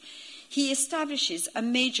market. He establishes a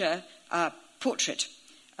major portrait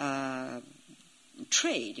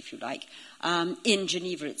trade, if you like, in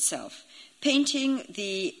Geneva itself, painting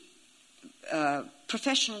the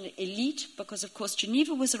professional elite, because, of course,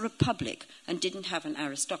 Geneva was a republic and didn't have an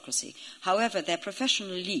aristocracy. However, their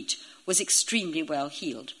professional elite was extremely well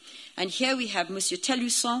heeled. And here we have Monsieur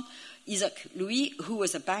Tellusson, Isaac Louis, who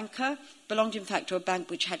was a banker, belonged in fact to a bank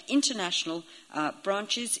which had international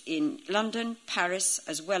branches in London, Paris,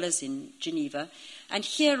 as well as in Geneva. And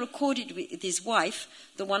here recorded with his wife,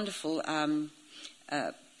 the wonderful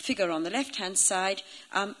figure on the left-hand side,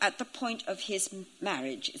 at the point of his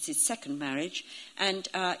marriage. It's his second marriage, and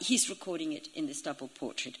he's recording it in this double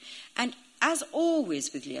portrait. And as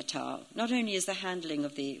always with Liotard, not only is the handling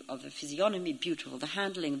of the physiognomy beautiful, the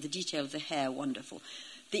handling of the detail of the hair wonderful,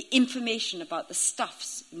 the information about the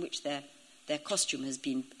stuffs in which their costume has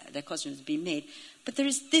been made, but there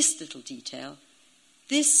is this little detail.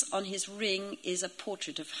 This on his ring is a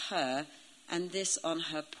portrait of her, and this on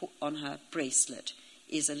her bracelet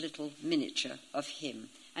is a little miniature of him.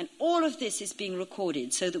 And all of this is being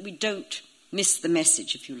recorded so that we don't miss the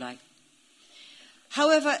message, if you like.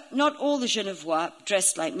 However, not all the Genevois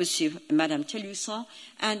dressed like Monsieur and Madame Tellusson,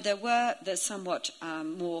 and there were the somewhat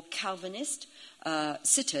more Calvinist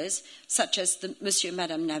sitters, such as the Monsieur and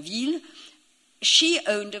Madame Naville. She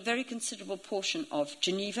owned a very considerable portion of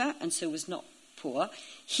Geneva, and so was not poor.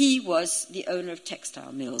 He was the owner of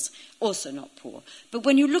textile mills, also not poor. But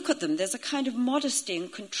when you look at them, there's a kind of modesty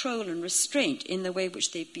and control and restraint in the way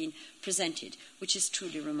which they've been presented, which is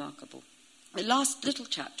truly remarkable. The last little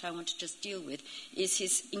chapter I want to just deal with is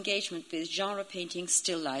his engagement with genre painting,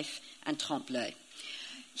 still life, and trompe-l'œil.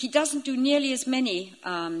 He doesn't do nearly as many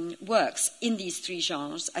works in these three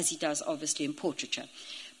genres as he does, obviously, in portraiture.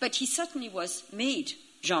 But he certainly made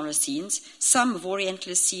genre scenes, some of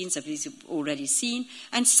Orientalist scenes that we've already seen,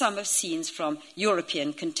 and some of scenes from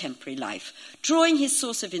European contemporary life, drawing his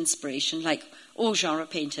source of inspiration, like all genre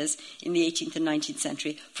painters in the 18th and 19th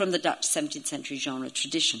century, from the Dutch 17th century genre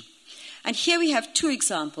tradition. And here we have two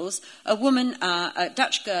examples, a woman, a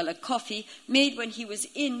Dutch girl, a coffee, made when he was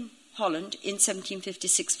in Holland in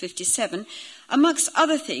 1756-57. Amongst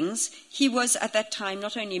other things, he was at that time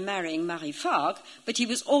not only marrying Marie Fargue, but he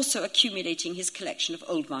was also accumulating his collection of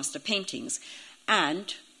old master paintings.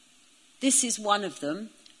 And this is one of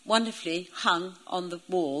them, wonderfully hung on the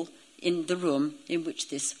wall in the room in which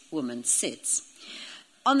this woman sits.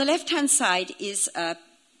 On the left-hand side is a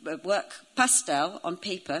work, pastel, on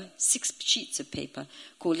paper, 6 sheets of paper,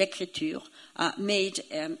 called L'Écriture, made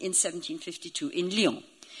in 1752 in Lyon.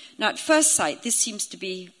 Now, at first sight, this seems to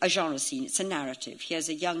be a genre scene. It's a narrative. Here's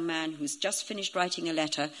a young man who's just finished writing a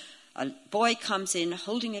letter. A boy comes in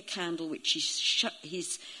holding a candle, which he's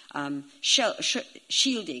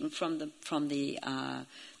shielding from the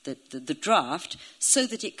draft, so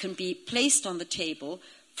that it can be placed on the table,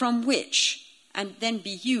 from which and then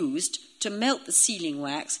be used to melt the sealing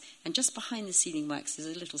wax. And just behind the sealing wax is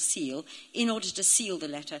a little seal in order to seal the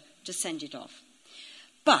letter to send it off.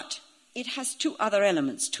 But it has two other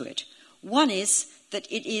elements to it. One is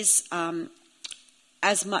that it is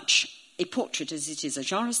as much a portrait as it is a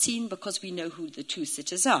genre scene, because we know who the two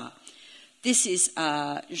sitters are. This is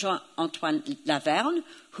Jean-Antoine Laverne,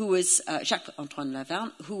 Jacques-Antoine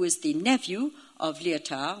Laverne, who was the nephew of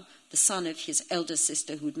Liotard, the son of his elder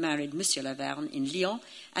sister who'd married Monsieur Laverne in Lyon.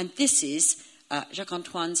 And this is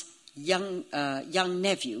Jacques-Antoine's young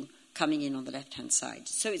nephew, coming in on the left-hand side.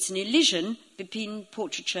 So it's an elision between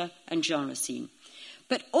portraiture and genre scene.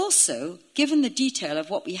 But also, given the detail of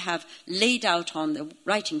what we have laid out on the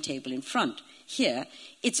writing table in front here,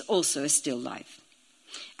 it's also a still life.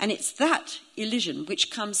 And it's that elision which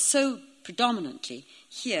comes so predominantly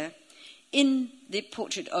here in the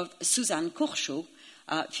portrait of Suzanne Curchod,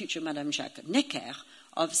 future Madame Jacques Necker,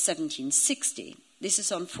 of 1760. This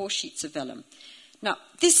is on 4 sheets of vellum. Now,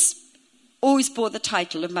 this always bore the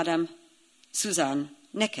title of Madame Suzanne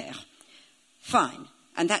Necker. Fine.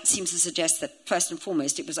 And that seems to suggest that, first and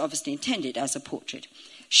foremost, it was obviously intended as a portrait.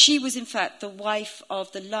 She was, in fact, the wife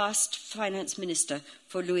of the last finance minister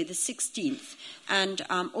for Louis XVI, and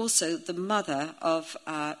also the mother of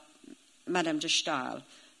Madame de Staël,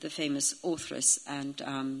 the famous authoress and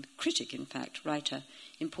critic, in fact, writer,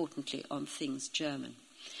 importantly, on things German.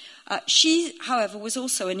 She, however, was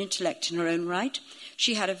also an intellect in her own right.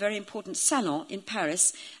 She had a very important salon in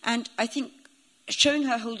Paris, and I think showing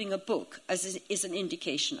her holding a book is an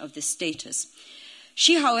indication of this status.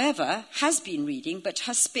 She, however, has been reading, but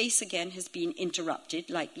her space again has been interrupted,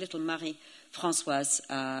 like little MaryAnne Françoise's,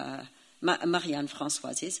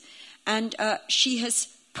 and she has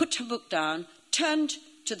put her book down, turned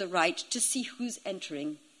to the right to see who's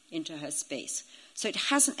entering into her space. So it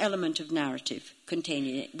has an element of narrative contained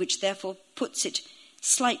in it, which therefore puts it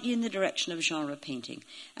slightly in the direction of genre painting.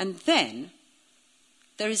 And then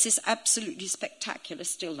there is this absolutely spectacular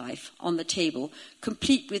still life on the table,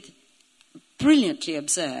 complete with brilliantly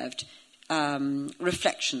observed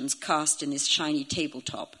reflections cast in this shiny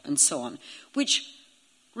tabletop and so on, which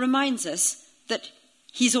reminds us that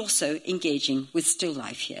he's also engaging with still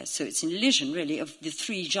life here. So it's an illusion, really, of the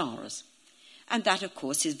three genres. And that, of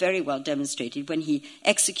course, is very well demonstrated when he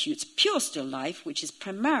executes pure still life, which is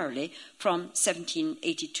primarily from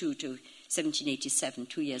 1782 to 1787,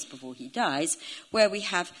 2 years before he dies, where we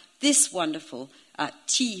have this wonderful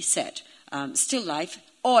tea set, still life,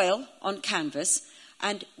 oil on canvas,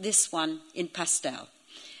 and this one in pastel.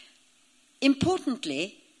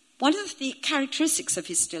 Importantly, one of the characteristics of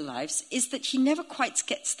his still lifes is that he never quite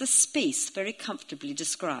gets the space very comfortably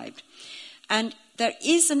described. And there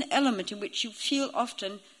is an element in which you feel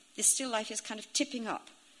often the still life is kind of tipping up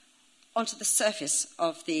onto the surface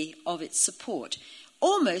of its support,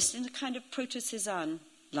 almost in a kind of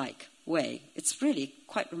Proto-Cézanne-like way. It's really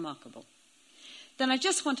quite remarkable. Then I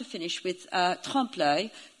just want to finish with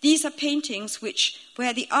trompe-l'œil. These are paintings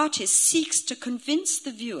where the artist seeks to convince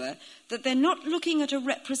the viewer that they're not looking at a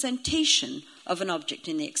representation of an object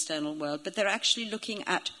in the external world, but they're actually looking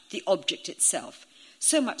at the object itself.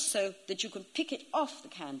 So much so that you can pick it off the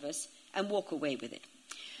canvas and walk away with it.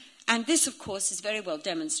 And this, of course, is very well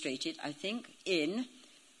demonstrated, I think, in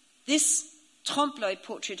this trompe-l'œil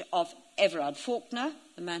portrait of Everard Faulkner,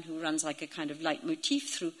 the man who runs like a kind of leitmotif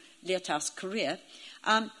through Liotard's career,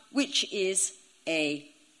 which is a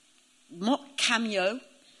mock cameo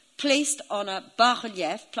placed on a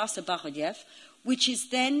bas-relief, plaster bas-relief, which is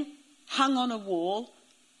then hung on a wall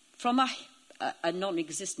from a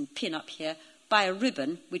non-existent pin up here by a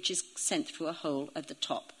ribbon which is sent through a hole at the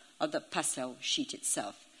top of the pastel sheet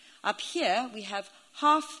itself. Up here we have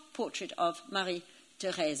half portrait of Maria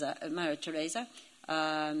Theresa,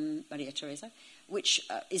 which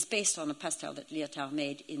is based on a pastel that Liotard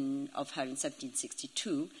made of her in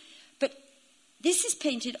 1762. But this is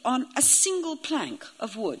painted on a single plank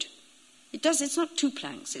of wood. It's not two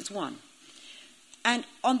planks, it's one. And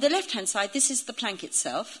on the left-hand side, this is the plank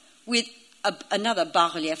itself, with another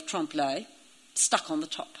bas-relief trompe-l'œil stuck on the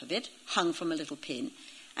top of it, hung from a little pin.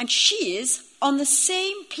 And she is on the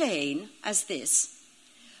same plane as this,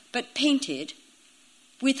 but painted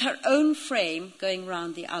with her own frame going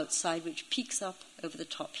round the outside, which peeks up over the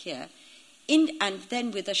top here, and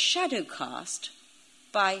then with a shadow cast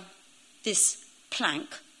by this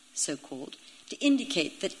plank, so-called, to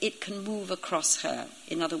indicate that it can move across her.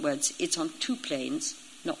 In other words, it's on two planes,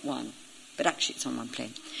 not one, but actually it's on one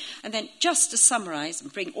plane. And then just to summarize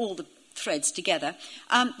and bring all the threads together,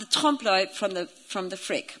 the trompe-l'œil from the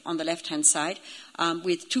frick on the left-hand side,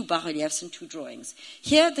 with two bas-reliefs and two drawings.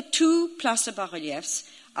 Here, the two plaster bas-reliefs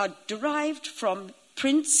are derived from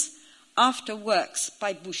prints after works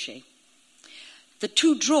by Boucher. The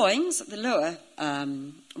two drawings, the lower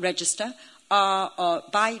register, are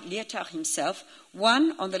by Liotard himself,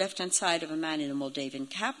 one on the left-hand side of a man in a Moldavian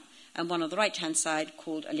cap, and one on the right-hand side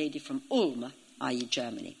called A Lady from Ulm, i.e.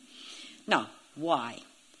 Germany. Now, why?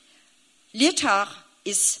 Liotard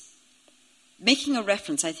is making a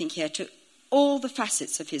reference, I think, here to all the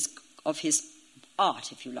facets of his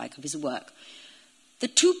art, if you like, of his work. The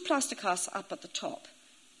two plaster casts up at the top,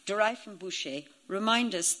 derived from Boucher,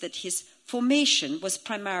 remind us that his formation was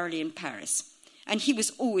primarily in Paris, and he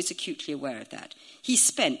was always acutely aware of that. He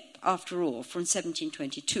spent, after all, from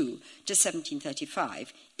 1722 to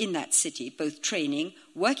 1735 in that city, both training,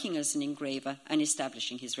 working as an engraver, and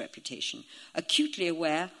establishing his reputation, acutely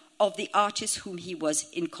aware of the artists whom he was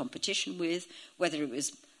in competition with, whether it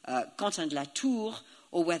was Quentin de la Tour,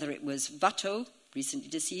 or whether it was Watteau, recently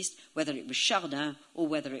deceased, whether it was Chardin, or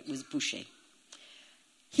whether it was Boucher.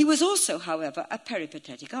 He was also, however, a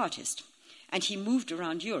peripatetic artist, and he moved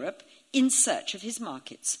around Europe in search of his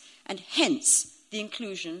markets, and hence the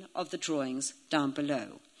inclusion of the drawings down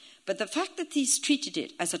below. But the fact that he's treated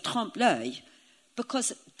it as a trompe-l'œil,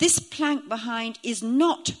 because this plank behind is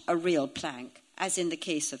not a real plank, as in the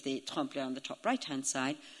case of the trompe-l'œil on the top right-hand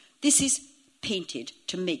side, this is painted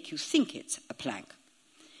to make you think it's a plank.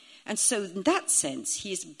 And so in that sense,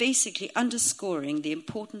 he is basically underscoring the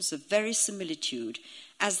importance of verisimilitude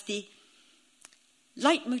as the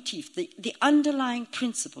leitmotif, the underlying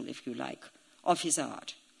principle, if you like, of his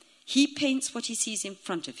art. He paints what he sees in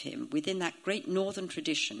front of him within that great northern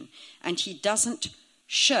tradition, and he doesn't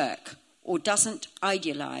shirk or doesn't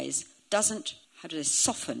idealize, doesn't,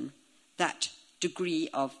 soften that degree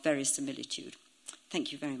of verisimilitude.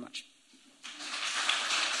 Thank you very much.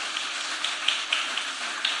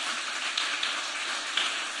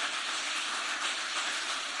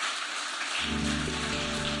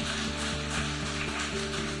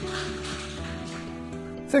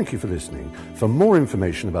 Thank you for listening. For more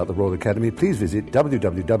information about the Royal Academy, please visit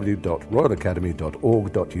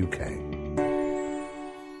www.royalacademy.org.uk.